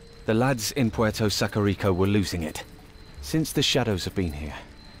desert? The lads in Puerto Sacarico were losing it. Since the shadows have been here,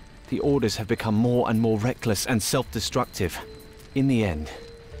 the orders have become more and more reckless and self-destructive. In the end,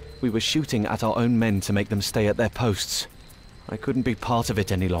 we were shooting at our own men to make them stay at their posts. I couldn't be part of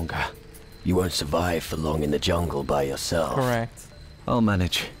it any longer. You won't survive for long in the jungle by yourself. Correct. I'll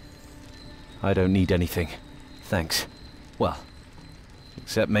manage. I don't need anything. Thanks. Well,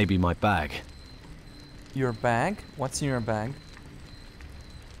 except maybe my bag. Your bag? What's in your bag?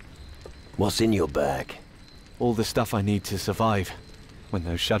 What's in your bag? All the stuff I need to survive. When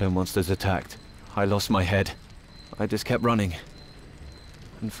those shadow monsters attacked, I lost my head. I just kept running.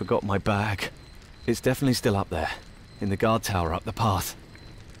 And forgot my bag. It's definitely still up there. In the guard tower up the path.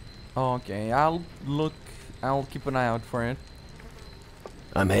 Okay, I'll keep an eye out for it.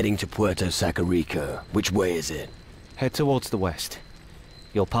 I'm heading to Puerto Sacarico. Which way is it? Head towards the west.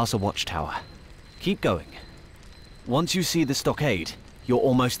 You'll pass a watchtower. Keep going. Once you see the stockade, you're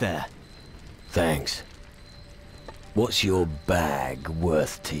almost there. Thanks. What's your bag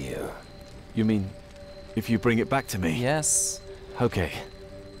worth to you? You mean, if you bring it back to me? Yes. Okay.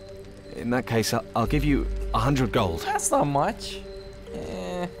 In that case, I'll give you 100 gold. That's not much.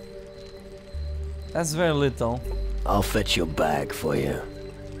 That's very little. I'll fetch your bag for you.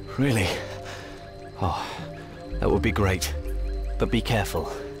 Really? Oh, that would be great. But be careful.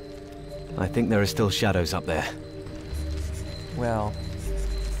 I think there are still shadows up there. Well,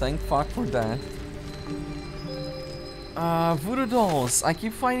 thank fuck for that. Voodoo dolls. I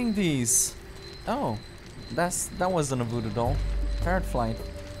keep finding these. Oh, that wasn't a voodoo doll. Parrot flight.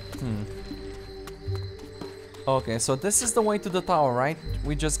 Okay, so this is the way to the tower, right?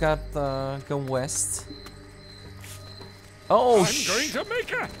 We just got go west. Oh, I'm going to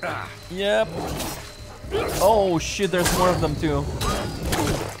make a... Yep. Oh shit, there's more of them too.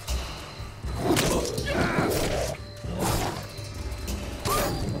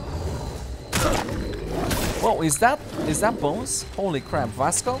 Whoa, is that Bones? Holy crap,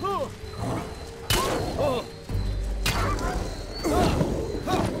 Vasco?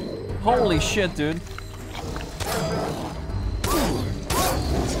 Holy shit, dude.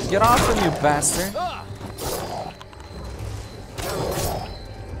 Get off of you, bastard.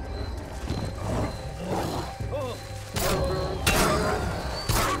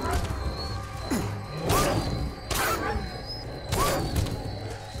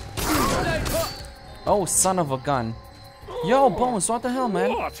 Oh, son of a gun. Yo, Bones, what the hell, man?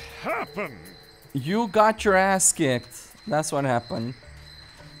 What happened? You got your ass kicked. That's what happened.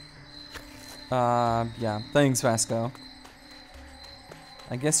 Yeah. Thanks, Vasco.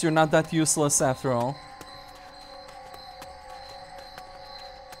 I guess you're not that useless after all.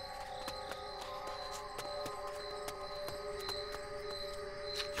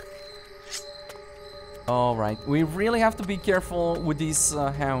 Alright, we really have to be careful with these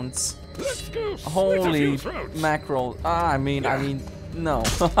hounds. Let's go. Holy mackerel. I mean, no.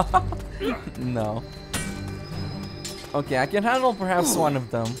 No. Okay, I can handle perhaps one of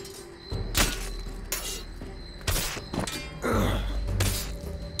them.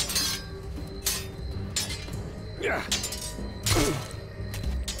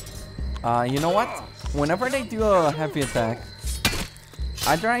 You know what? Whenever they do a heavy attack,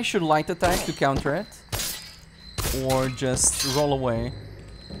 either I should light attack to counter it, or just roll away.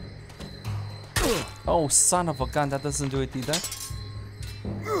 Oh, son of a gun, that doesn't do it either.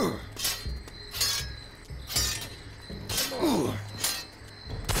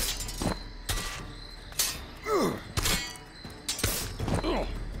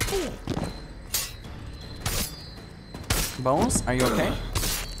 Bones, are you okay?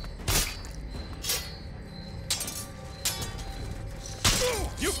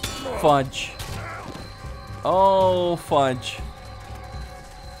 Fudge. Oh, fudge.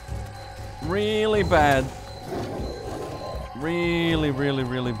 Really bad. Really, really,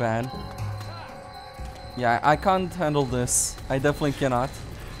 really bad. Yeah, I can't handle this. I definitely cannot.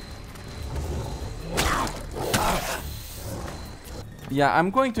 Yeah, I'm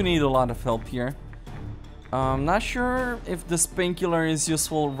going to need a lot of help here. I'm not sure if this painkiller is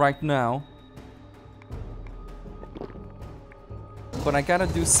useful right now. But I gotta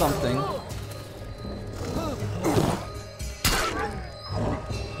do something.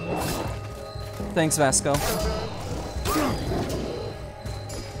 Thanks, Vasco.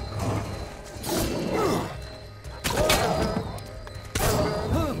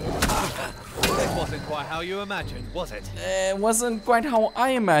 It wasn't quite how you imagined, was it? It wasn't quite how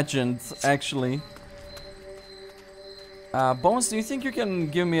I imagined, actually. Bones, do you think you can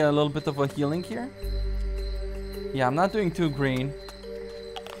give me a little bit of a healing here? Yeah, I'm not doing too green.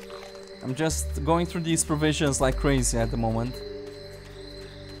 I'm just going through these provisions like crazy at the moment.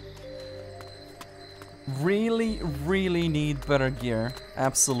 Really, really need better gear.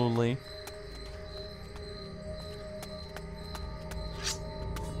 Absolutely.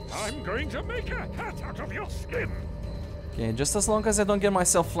 I'm going to make a hat out of your skin. Okay, just as long as I don't get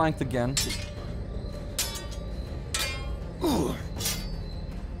myself flanked again.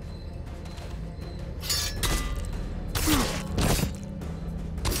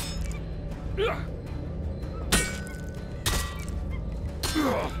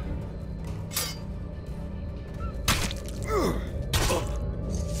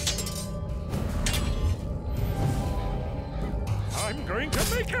 I'm going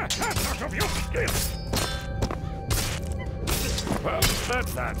to make a hat out of your skin. Well,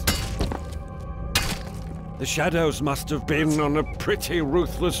 that's that. The shadows must have been on a pretty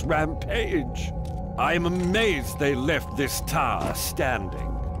ruthless rampage. I'm amazed they left this tower standing.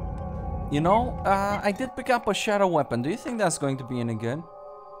 You know, I did pick up a shadow weapon. Do you think that's going to be any good?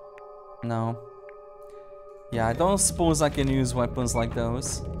 No. Yeah, I don't suppose I can use weapons like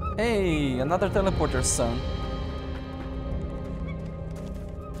those. Hey, another teleporter stone.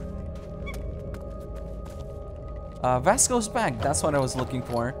 Vasco's bag, that's what I was looking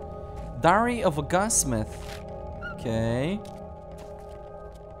for. Diary of a gunsmith. Okay.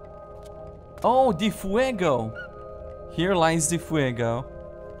 Oh, Di Fuego. Here lies Di Fuego.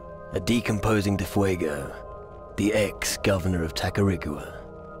 A decomposing De Fuego, the ex-governor of Tacarigua,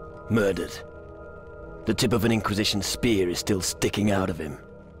 murdered. The tip of an Inquisition spear is still sticking out of him.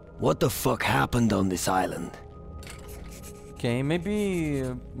 What the fuck happened on this island? Okay, maybe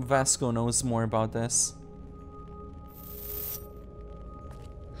Vasco knows more about this.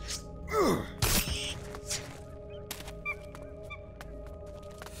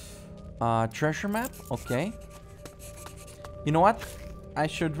 Treasure map? Okay. You know what? I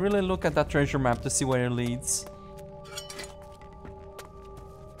should really look at that treasure map to see where it leads.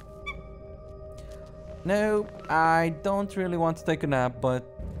 No, I don't really want to take a nap, but...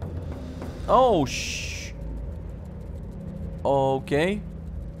 Oh, shh. Okay.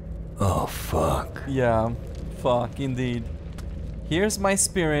 Oh, fuck. Yeah, fuck, indeed. Here's my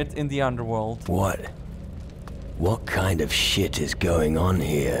spirit in the Underworld. What? What kind of shit is going on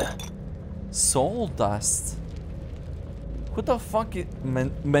here? Soul dust? Who the fuck is...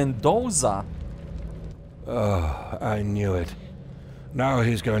 Mendoza? Oh, I knew it. Now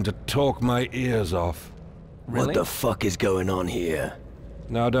he's going to talk my ears off. Really? What the fuck is going on here?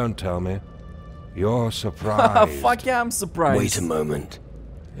 Now don't tell me. You're surprised. Fuck yeah, I'm surprised. Wait a moment.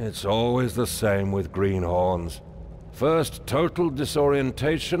 It's always the same with greenhorns. First, total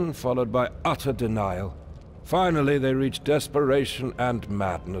disorientation, followed by utter denial. Finally, they reach desperation and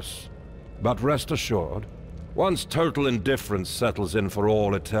madness. But rest assured, once total indifference settles in for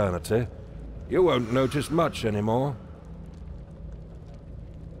all eternity, you won't notice much anymore.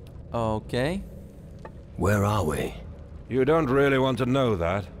 Okay. Where are we? You don't really want to know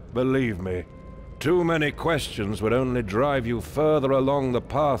that, believe me. Too many questions would only drive you further along the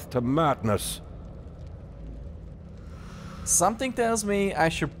path to madness. Something tells me I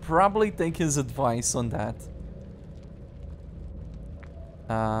should probably take his advice on that.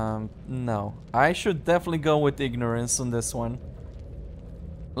 No. I should definitely go with ignorance on this one.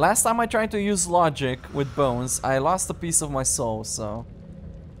 Last time I tried to use logic with bones, I lost a piece of my soul, so...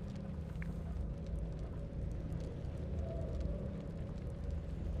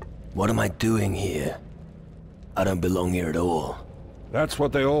 What am I doing here? I don't belong here at all. That's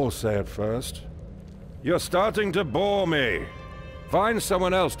what they all say at first. You're starting to bore me. Find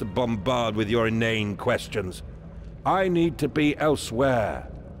someone else to bombard with your inane questions. I need to be elsewhere.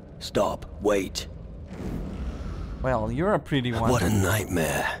 Stop. Wait. Well, you're a pretty one. What a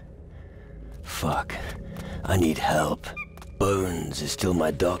nightmare. Fuck. I need help. Bones is still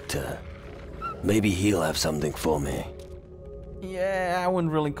my doctor. Maybe he'll have something for me. Yeah, I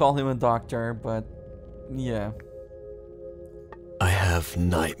wouldn't really call him a doctor, but... yeah. I have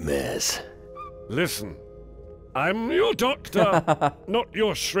nightmares. Listen, I'm your doctor, not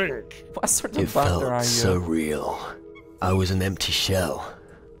your shrink. What sort It of doctor are felt you? so real. I was an empty shell,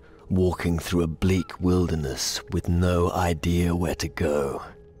 walking through a bleak wilderness with no idea where to go.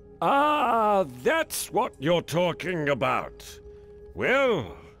 Ah, that's what you're talking about.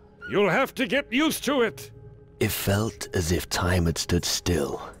 Well, you'll have to get used to it. It felt as if time had stood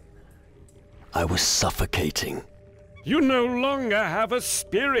still. I was suffocating. You no longer have a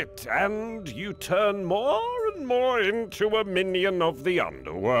spirit, and you turn more and more into a minion of the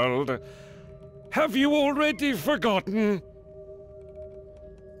Underworld. Have you already forgotten?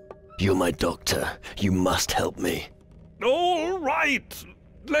 You're my doctor. You must help me. All right,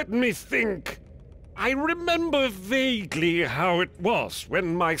 let me think. I remember vaguely how it was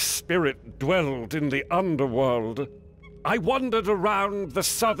when my spirit dwelled in the Underworld. I wandered around the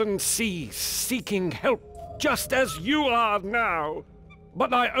southern seas seeking help, just as you are now.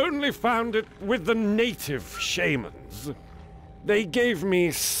 But I only found it with the native shamans. They gave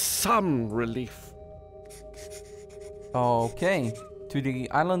me some relief. Okay, to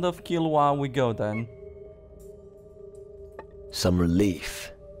the island of Kilwa we go then. Some relief.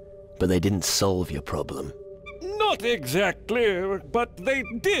 But they didn't solve your problem. Not exactly, but they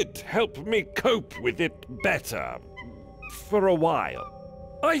did help me cope with it better. For a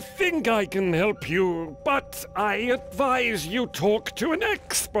while. I think I can help you, but I advise you talk to an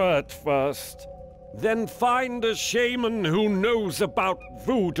expert first. Then find a shaman who knows about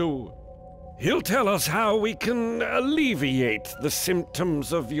voodoo. He'll tell us how we can alleviate the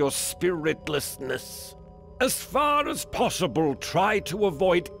symptoms of your spiritlessness. As far as possible, try to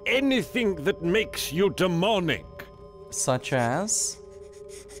avoid anything that makes you demonic. Such as?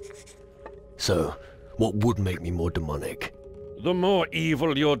 So, what would make me more demonic? The more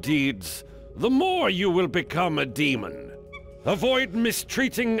evil your deeds, the more you will become a demon. Avoid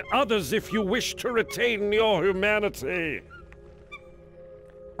mistreating others if you wish to retain your humanity.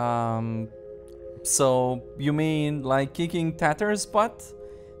 So you mean like kicking Tatter's butt?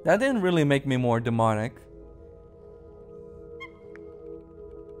 That didn't really make me more demonic.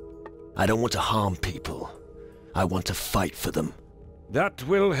 I don't want to harm people. I want to fight for them. That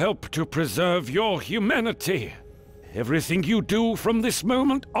will help to preserve your humanity. Everything you do from this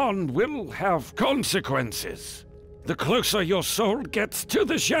moment on will have consequences. The closer your soul gets to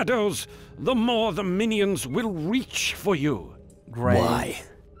the shadows, the more the minions will reach for you. Great. Why?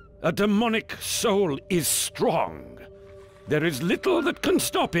 A demonic soul is strong. There is little that can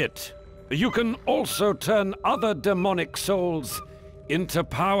stop it. You can also turn other demonic souls into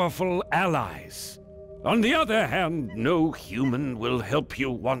powerful allies. On the other hand, no human will help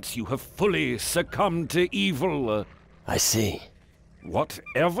you once you have fully succumbed to evil. I see.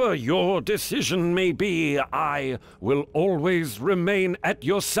 Whatever your decision may be, I will always remain at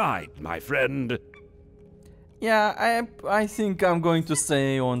your side, my friend. Yeah, I think I'm going to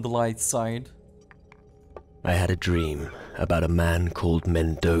stay on the light side. I had a dream about a man called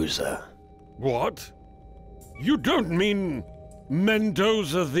Mendoza. What? You don't mean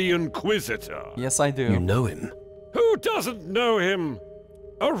Mendoza the Inquisitor? Yes, I do. You know him? Who doesn't know him?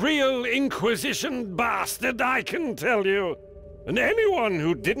 A real Inquisition bastard, I can tell you. And anyone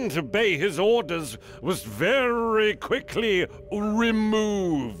who didn't obey his orders was very quickly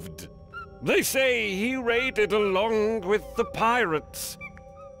removed. They say he raided along with the pirates.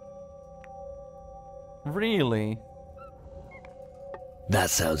 Really?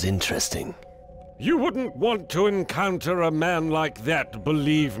 That sounds interesting. You wouldn't want to encounter a man like that,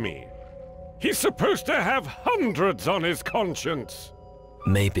 believe me. He's supposed to have hundreds on his conscience.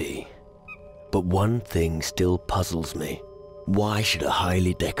 Maybe. But one thing still puzzles me. Why should a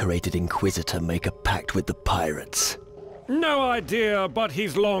highly decorated Inquisitor make a pact with the pirates? No idea, but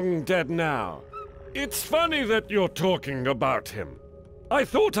he's long dead now. It's funny that you're talking about him. I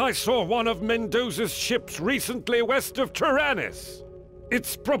thought I saw one of Mendoza's ships recently west of Tyrannus.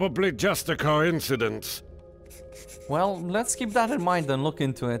 It's probably just a coincidence. Well, let's keep that in mind and look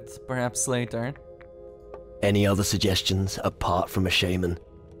into it, perhaps later. Any other suggestions apart from a shaman?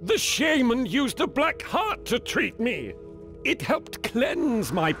 The shaman used a black heart to treat me. It helped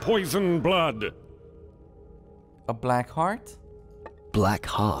cleanse my poison blood. A black heart? Black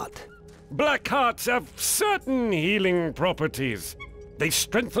heart? Black hearts have certain healing properties. They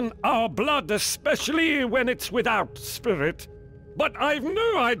strengthen our blood, especially when it's without spirit. But I've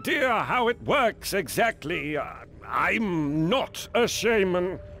no idea how it works exactly. I'm not a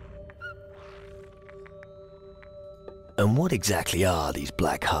shaman. And what exactly are these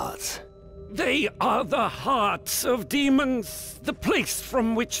black hearts? They are the hearts of demons, the place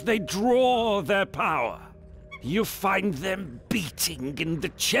from which they draw their power. You find them beating in the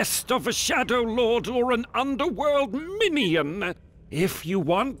chest of a Shadow Lord or an Underworld minion. If you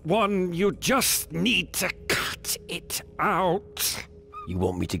want one, you just need to cut it out. You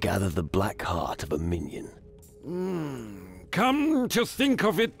want me to gather the black heart of a minion? Come to think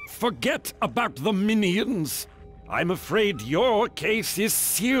of it, forget about the minions. I'm afraid your case is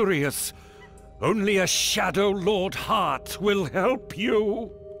serious. Only a Shadow Lord heart will help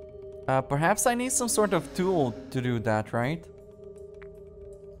you. Perhaps I need some sort of tool to do that, right?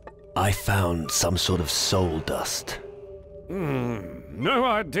 I found some sort of soul dust. No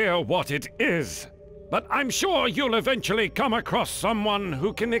idea what it is. But I'm sure you'll eventually come across someone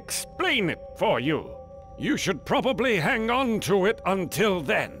who can explain it for you. You should probably hang on to it until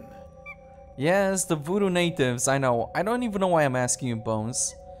then. Yes, the voodoo natives, I know. I don't even know why I'm asking you,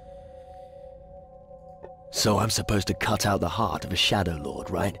 Bones. So I'm supposed to cut out the heart of a Shadow Lord,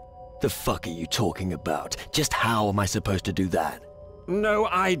 right? The fuck are you talking about? Just how am I supposed to do that? No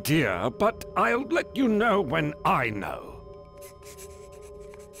idea, but I'll let you know when I know.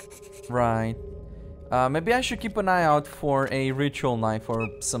 Right. Maybe I should keep an eye out for a ritual knife or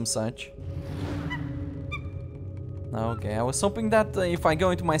some such. Okay, I was hoping that if I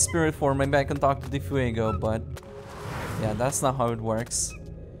go into my spirit form, maybe I can talk to the Fuego, but yeah, that's not how it works.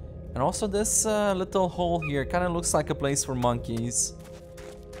 And also this little hole here kind of looks like a place for monkeys.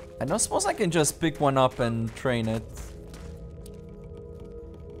 I don't suppose I can just pick one up and train it.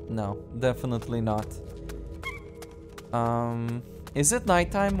 No, definitely not. Is it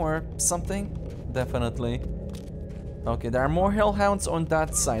nighttime or something? Definitely. Okay, there are more hellhounds on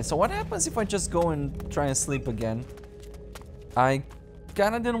that side. So what happens if I just go and try and sleep again? I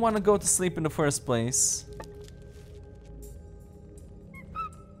kinda didn't want to go to sleep in the first place.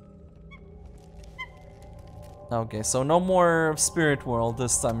 Okay, so no more spirit world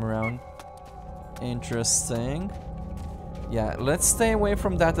this time around. Interesting. Yeah, let's stay away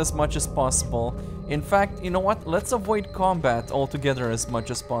from that as much as possible. In fact, you know what? Let's avoid combat altogether as much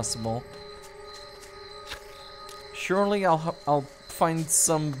as possible. Surely I'll find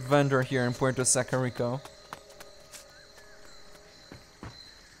some vendor here in Puerto Sacarico.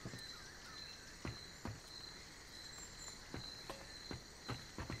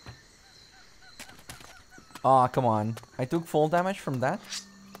 Aw, come on. I took full damage from that?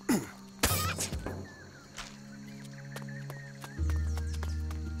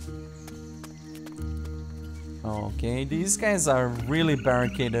 Okay, these guys are really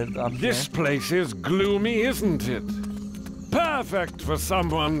barricaded up here. This place is gloomy, isn't it? Perfect for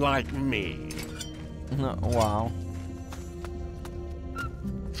someone like me. Wow.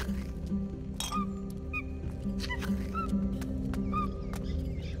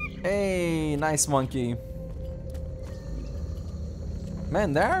 Hey, nice monkey.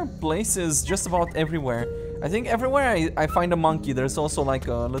 Man, there are places just about everywhere. I think everywhere I find a monkey, there's also like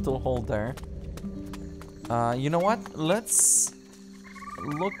a little hole there. You know what? Let's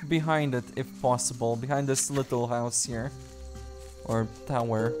look behind it if possible. Behind this little house here. Or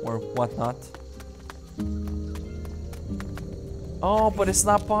tower or whatnot. Oh, but it's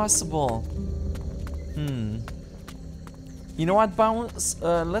not possible. You know what, Bounce?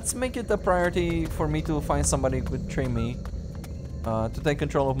 Let's make it a priority for me to find somebody who could train me to take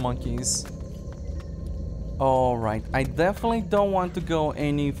control of monkeys. Alright, I definitely don't want to go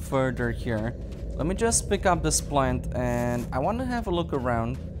any further here. Let me just pick up this plant and I want to have a look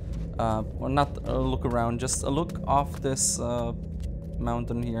around. Well, not a look around, just a look off this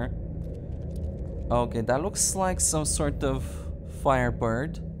mountain here. Okay, that looks like some sort of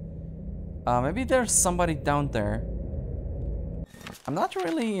firebird. Maybe there's somebody down there. I'm not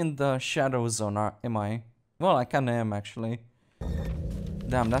really in the shadow zone, am I? Well, I kinda am, actually.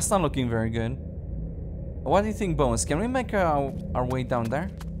 Damn, that's not looking very good. What do you think, Bones? Can we make our way down there?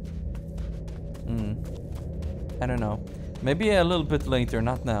 I don't know. Maybe a little bit later,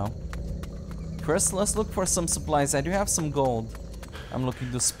 not now. First, let's look for some supplies. I do have some gold I'm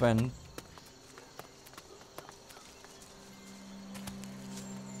looking to spend.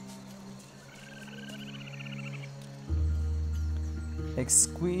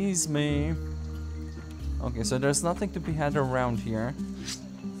 Excuse me. Okay, so there's nothing to be had around here.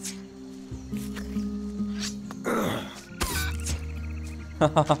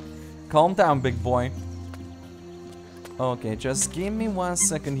 Calm down, big boy. Okay, just give me 1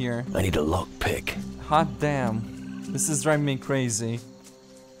 second here. I need a lockpick. Hot damn. This is driving me crazy.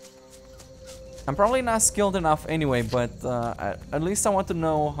 I'm probably not skilled enough anyway, but at least I want to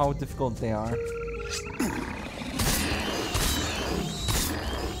know how difficult they are.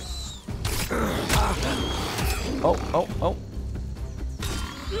 Oh, oh, oh.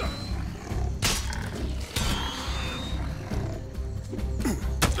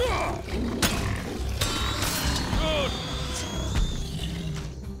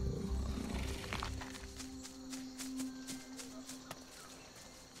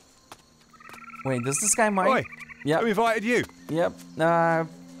 Wait, does this guy mind? Oi, yep. who invited you? Yep.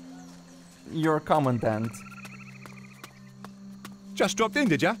 Your commandant. Just dropped in,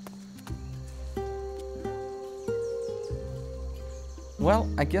 did ya? Well,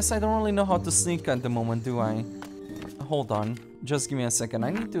 I guess I don't really know how to sneak at the moment, do I? Hold on. Just give me a second. I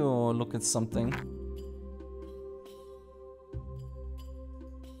need to look at something.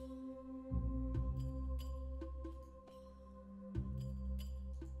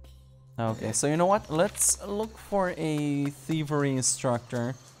 Okay, so you know what? Let's look for a thievery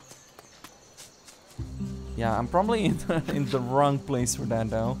instructor. Yeah, I'm probably in the wrong place for that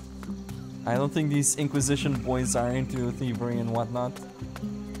though. I don't think these Inquisition boys are into thievery and whatnot.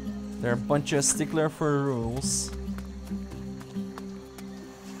 They're a bunch of stickler for rules.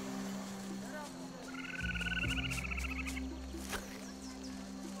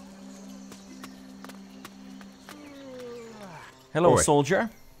 Hello, Oi. soldier.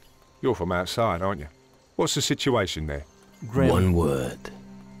 You're from outside, aren't you? What's the situation there? Grim. One word.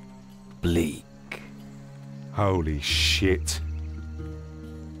 Bleak. Holy shit.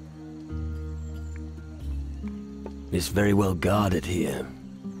 It's very well guarded here.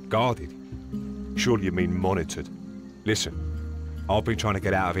 Guarded? Surely you mean monitored. Listen, I've been trying to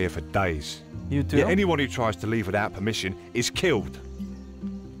get out of here for days. You too? Yet anyone who tries to leave without permission is killed.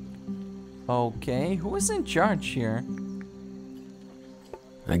 Okay, who is in charge here?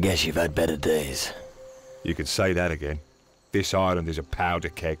 I guess you've had better days. You could say that again. This island is a powder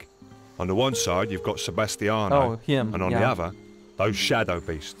keg. On the one side, you've got Sebastiano. Oh, him, And on yeah. the other, those shadow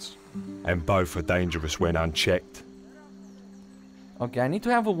beasts. And both are dangerous when unchecked. Okay, I need to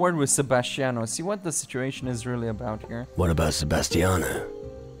have a word with Sebastiano, see what the situation is really about here. What about Sebastiano?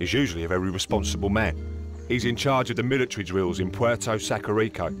 He's usually a very responsible man. He's in charge of the military drills in Puerto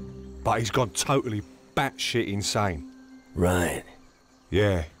Sacarico. But he's gone totally batshit insane. Right.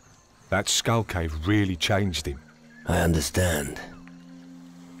 Yeah, that skull cave really changed him. I understand.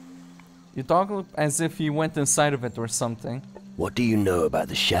 You talk as if you went inside of it or something. What do you know about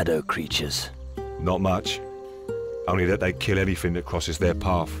the shadow creatures? Not much. Only that they kill anything that crosses their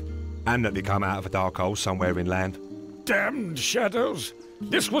path. And that they come out of a dark hole somewhere inland. Damned shadows!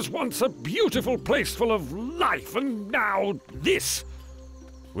 This was once a beautiful place full of life, and now this!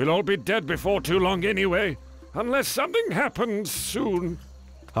 We'll all be dead before too long anyway, unless something happens soon.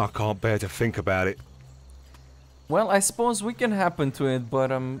 I can't bear to think about it. Well, I suppose we can happen to it,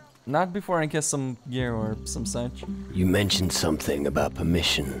 but not before I get some gear or some such. You mentioned something about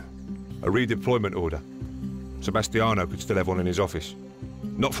permission. A redeployment order. Sebastiano could still have one in his office.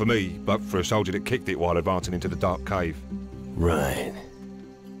 Not for me, but for a soldier that kicked it while advancing into the dark cave. Right.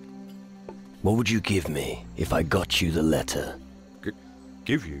 What would you give me if I got you the letter?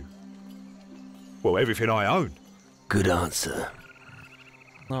 Give you? Well, everything I own. Good answer.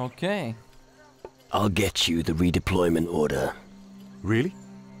 Okay. I'll get you the redeployment order. Really?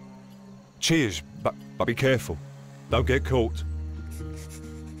 Cheers, but be careful. Don't get caught.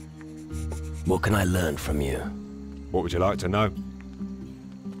 What can I learn from you? What would you like to know?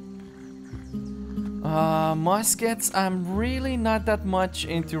 Muskets, I'm really not that much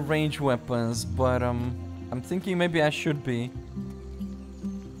into ranged weapons, but I'm thinking maybe I should be.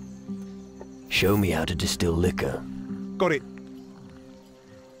 Show me how to distill liquor. Got it.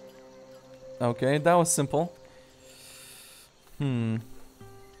 Okay, that was simple.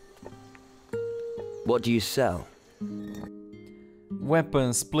 What do you sell?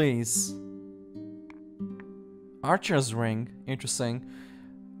 Weapons, please. Archer's ring, interesting.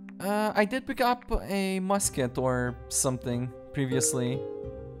 I did pick up a musket or something previously.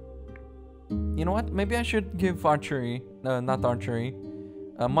 You know what? Maybe I should give archery, not archery,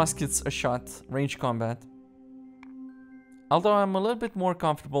 muskets a shot, range combat. Although I'm a little bit more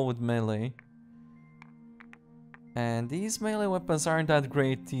comfortable with melee. And these melee weapons aren't that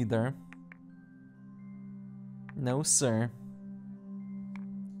great either. No, sir.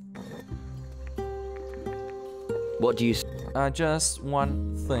 What do you... Just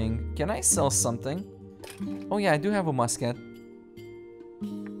one thing. Can I sell something? Oh yeah, I do have a musket.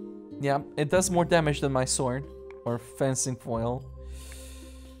 Yeah, it does more damage than my sword. Or fencing foil.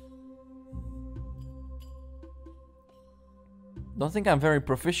 Don't think I'm very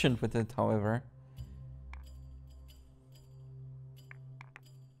proficient with it, however.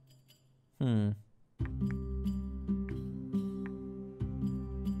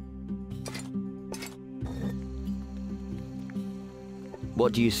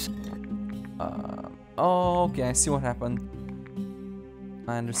 What do you... Oh, okay, I see what happened.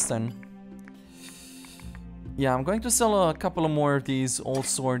 I understand. Yeah, I'm going to sell a couple of more of these old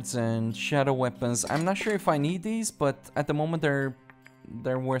swords and shadow weapons. I'm not sure if I need these, but at the moment they're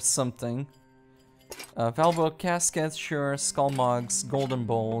worth something. Valuable caskets, sure. Skull mugs, golden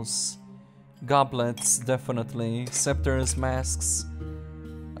bowls, goblets, definitely. Scepters, masks.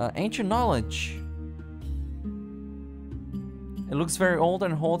 Ancient knowledge. It looks very old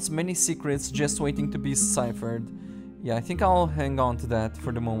and holds many secrets just waiting to be deciphered. Yeah, I think I'll hang on to that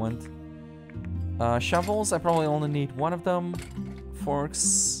for the moment. Shovels, I probably only need one of them.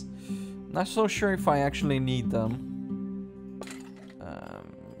 Forks, not so sure if I actually need them.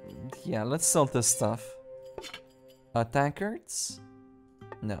 Yeah, let's sell this stuff. Tankards?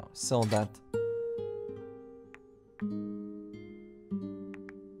 No, sell that.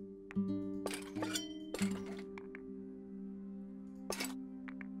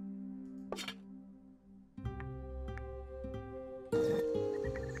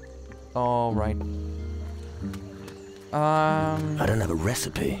 All right. I don't have a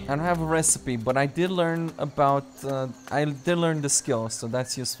recipe. I don't have a recipe, but I did learn about. I did learn the skill, so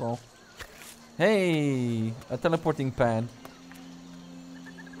that's useful. Hey, a teleporting pad.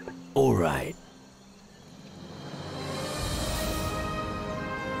 All right.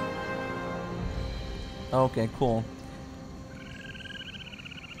 Okay, cool.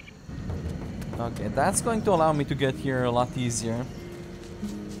 Okay, that's going to allow me to get here a lot easier.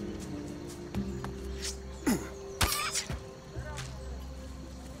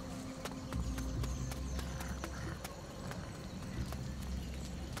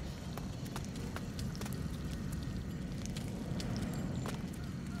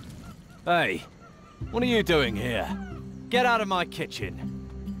 Hey, what are you doing here? Get out of my kitchen.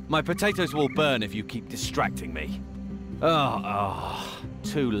 My potatoes will burn if you keep distracting me.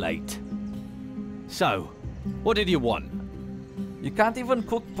 Too late. So, what did you want? You can't even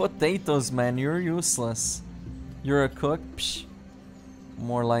cook potatoes, man. You're useless. You're a cook? Psh.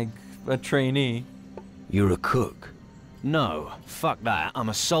 More like a trainee. You're a cook? No, fuck that. I'm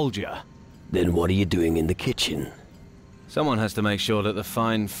a soldier. Then what are you doing in the kitchen? Someone has to make sure that the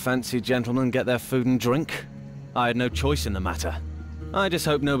fine, fancy gentlemen get their food and drink. I had no choice in the matter. I just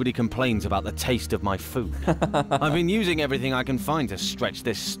hope nobody complains about the taste of my food. I've been using everything I can find to stretch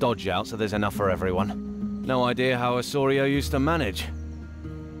this stodge out so there's enough for everyone. No idea how Osorio used to manage.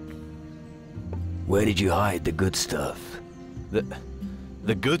 Where did you hide the good stuff?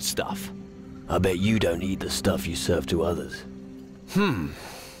 The good stuff? I bet you don't eat the stuff you serve to others.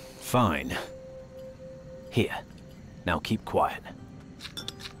 Fine. Here. Now keep quiet.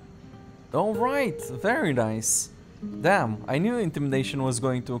 Alright, very nice. Damn, I knew intimidation was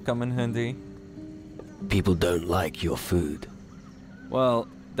going to come in handy. People don't like your food. Well,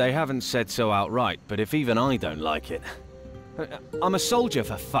 they haven't said so outright, but if even I don't like it... I'm a soldier,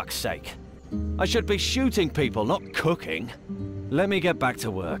 for fuck's sake. I should be shooting people, not cooking. Let me get back to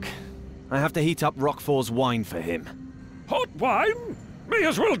work. I have to heat up Roquefort's wine for him. Hot wine? May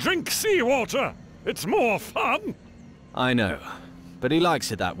as well drink seawater. It's more fun. I know, but he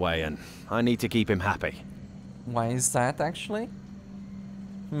likes it that way, and I need to keep him happy. Why is that actually?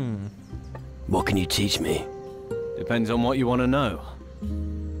 What can you teach me? Depends on what you want to know.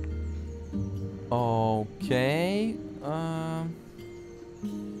 Okay.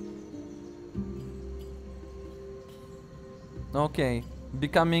 Okay,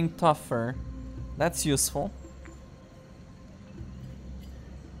 becoming tougher. That's useful.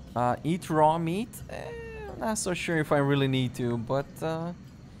 Eat raw meat? Not so sure if I really need to, but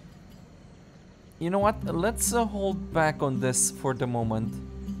you know what? Let's hold back on this for the moment.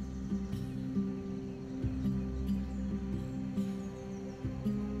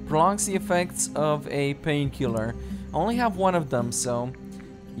 Prolongs the effects of a painkiller. I only have one of them, so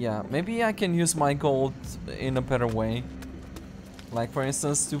yeah, maybe I can use my gold in a better way. Like for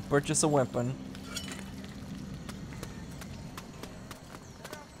instance, to purchase a weapon.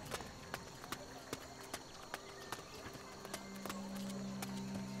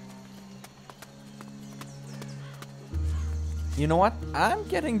 You know what? I'm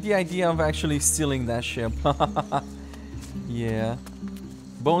getting the idea of actually stealing that ship. Yeah.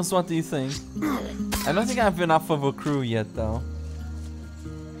 Bones, what do you think? I don't think I have enough of a crew yet, though.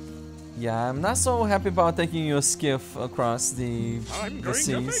 Yeah, I'm not so happy about taking your skiff across the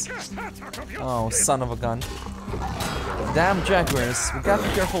seas. Oh, son of a gun. Damn jaguars. We gotta be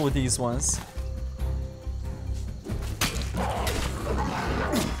careful with these ones.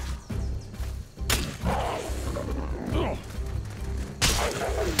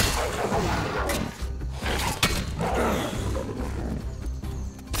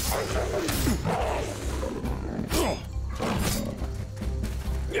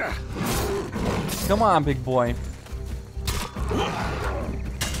 Come on, big boy.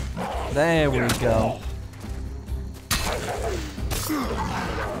 There we go.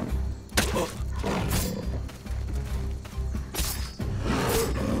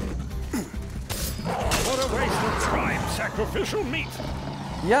 What a waste of tribe sacrificial meat!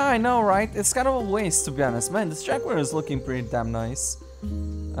 Yeah, I know, right? It's kind of a waste, to be honest. Man, this jaguar is looking pretty damn nice.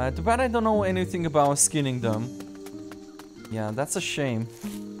 Too bad I don't know anything about skinning them. Yeah, that's a shame.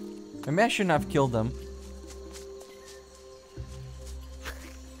 Maybe I shouldn't have killed them.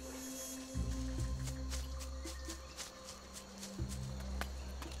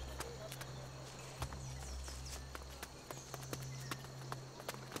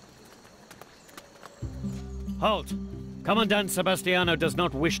 Halt! Commandant Sebastiano does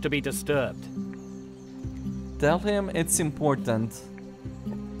not wish to be disturbed. Tell him it's important.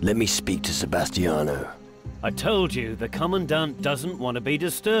 Let me speak to Sebastiano. I told you, the Commandant doesn't want to be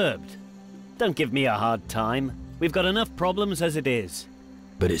disturbed. Don't give me a hard time. We've got enough problems as it is.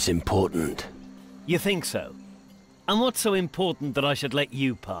 But it's important. You think so? And what's so important that I should let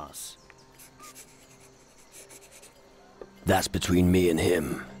you pass? That's between me and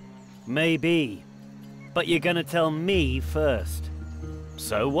him. Maybe. But you're gonna tell me first.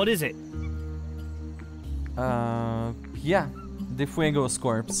 So what is it? Yeah. De Fuego's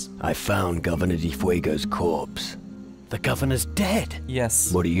corpse. I found Governor De Fuego's corpse. The governor's dead.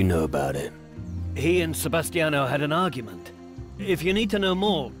 Yes. What do you know about it? He and Sebastiano had an argument. If you need to know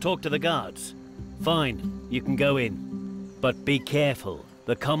more, talk to the guards. Fine, you can go in. But be careful.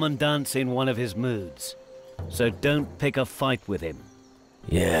 The Commandant's in one of his moods. So don't pick a fight with him.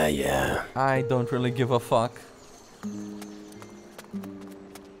 Yeah. I don't really give a fuck.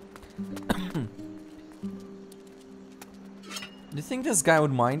 Do you think this guy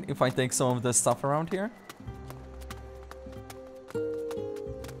would mind if I take some of this stuff around here?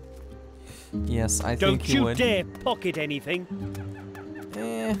 Yes, I think he would. Don't you dare pocket anything.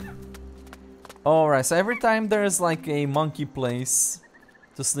 Alright, so every time there's like a monkey place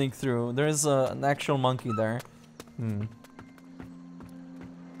to sneak through, there's an actual monkey there.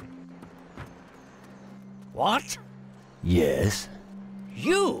 What? Yes?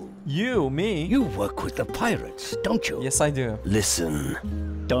 You, me? You work with the pirates, don't you? Yes, I do.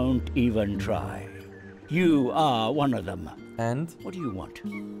 Listen. Don't even try. You are one of them. And? What do you want?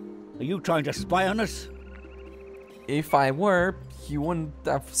 Are you trying to spy on us? If I were, he wouldn't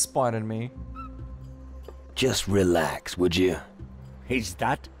have spotted me. Just relax, would you? Is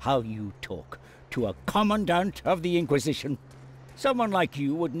that how you talk to a commandant of the Inquisition? Someone like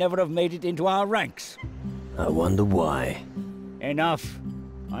you would never have made it into our ranks. I wonder why. Enough.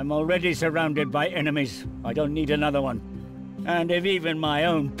 I'm already surrounded by enemies. I don't need another one. And if even my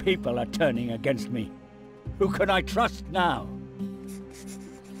own people are turning against me, who can I trust now?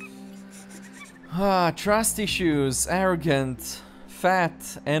 Trust issues, arrogant,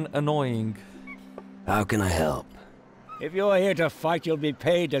 fat, and annoying. How can I help? If you're here to fight, you'll be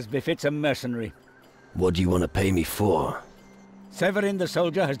paid as befits a mercenary. What do you want to pay me for? Severin the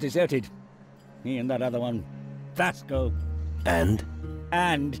soldier has deserted. He and that other one. Vasco. And?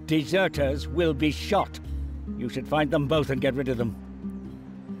 And deserters will be shot. You should find them both and get rid of them.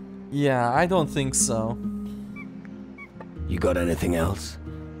 Yeah, I don't think so. You got anything else?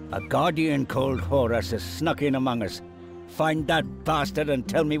 A guardian called Horus has snuck in among us. Find that bastard and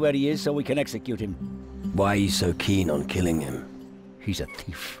tell me where he is so we can execute him. Why are you so keen on killing him? He's a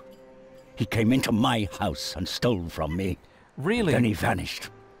thief. He came into my house and stole from me. Really? Then he vanished.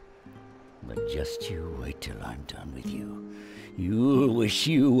 But just you wait till I'm done with you. You'll wish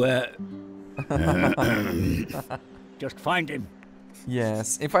you were... Just find him.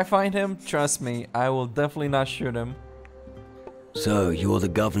 Yes, if I find him, trust me, I will definitely not shoot him. So, you're the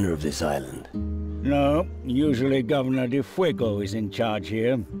governor of this island? No, usually Governor de Fuego is in charge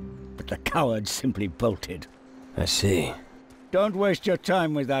here. But the coward simply bolted. I see. Don't waste your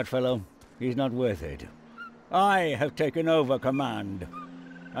time with that fellow. He's not worth it. I have taken over command.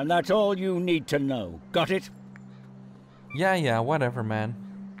 And that's all you need to know. Got it? Yeah, whatever, man.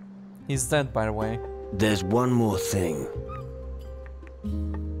 He's dead, by the way. There's one more thing.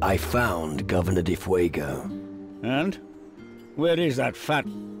 I found Governor de Fuego. And? Where is that fat...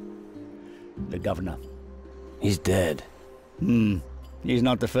 the governor? He's dead. He's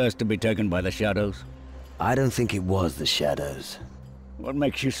not the first to be taken by the shadows. I don't think it was the shadows. What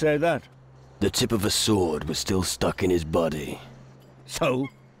makes you say that? The tip of a sword was still stuck in his body. So?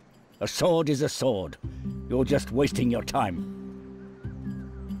 A sword is a sword. You're just wasting your time.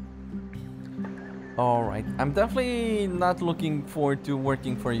 Alright, I'm definitely not looking forward to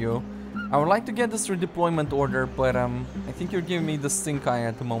working for you. I would like to get this redeployment order, but I think you're giving me the stink eye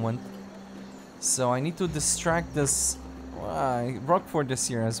at the moment. So I need to distract this Rockford this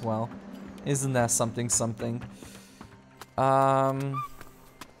year as well. Isn't that something?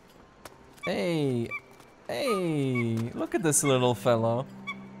 Hey, look at this little fellow.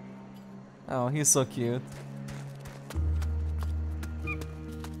 Oh, he's so cute.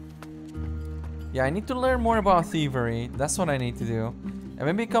 Yeah, I need to learn more about thievery. That's what I need to do. And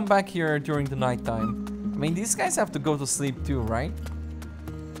maybe come back here during the nighttime. I mean, these guys have to go to sleep too, right?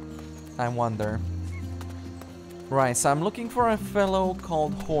 I wonder. Right, so I'm looking for a fellow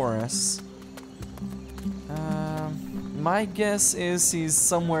called Horus. My guess is he's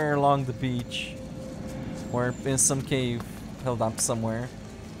somewhere along the beach. Or in some cave held up somewhere.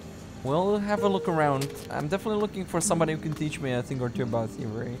 We'll have a look around. I'm definitely looking for somebody who can teach me a thing or two about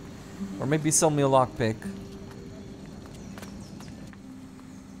thievery. Or maybe sell me a lockpick.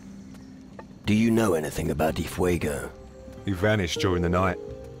 Do you know anything about De Fuego? He vanished during the night.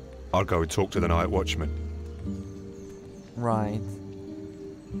 I'll go and talk to the night watchman. Right.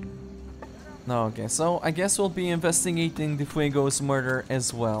 No, okay, so I guess we'll be investigating De Fuego's murder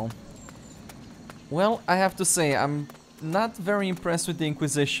as well. Well, I have to say, I'm not very impressed with the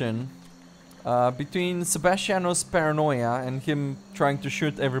Inquisition. Between Sebastiano's paranoia and him trying to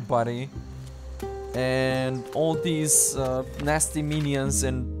shoot everybody, and all these nasty minions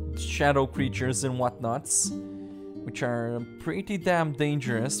and shadow creatures and whatnots, which are pretty damn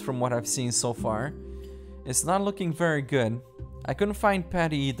dangerous from what I've seen so far, it's not looking very good. I couldn't find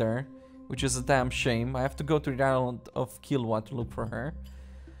Patty either, which is a damn shame. I have to go to the island of Kilwa to look for her.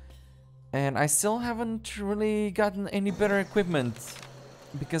 And I still haven't really gotten any better equipment,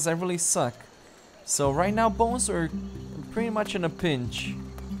 because I really suck. So right now, Bones are pretty much in a pinch.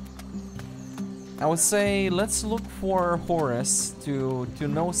 I would say let's look for Horus to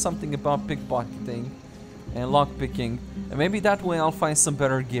know something about pickpocketing and lockpicking. And maybe that way I'll find some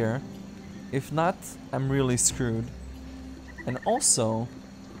better gear. If not, I'm really screwed. And also,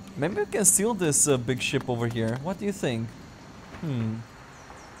 maybe we can steal this big ship over here. What do you think?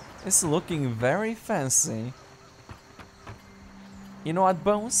 It's looking very fancy. You know what,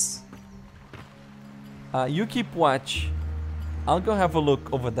 Bones? You keep watch. I'll go have a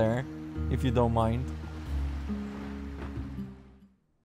look over there, if you don't mind.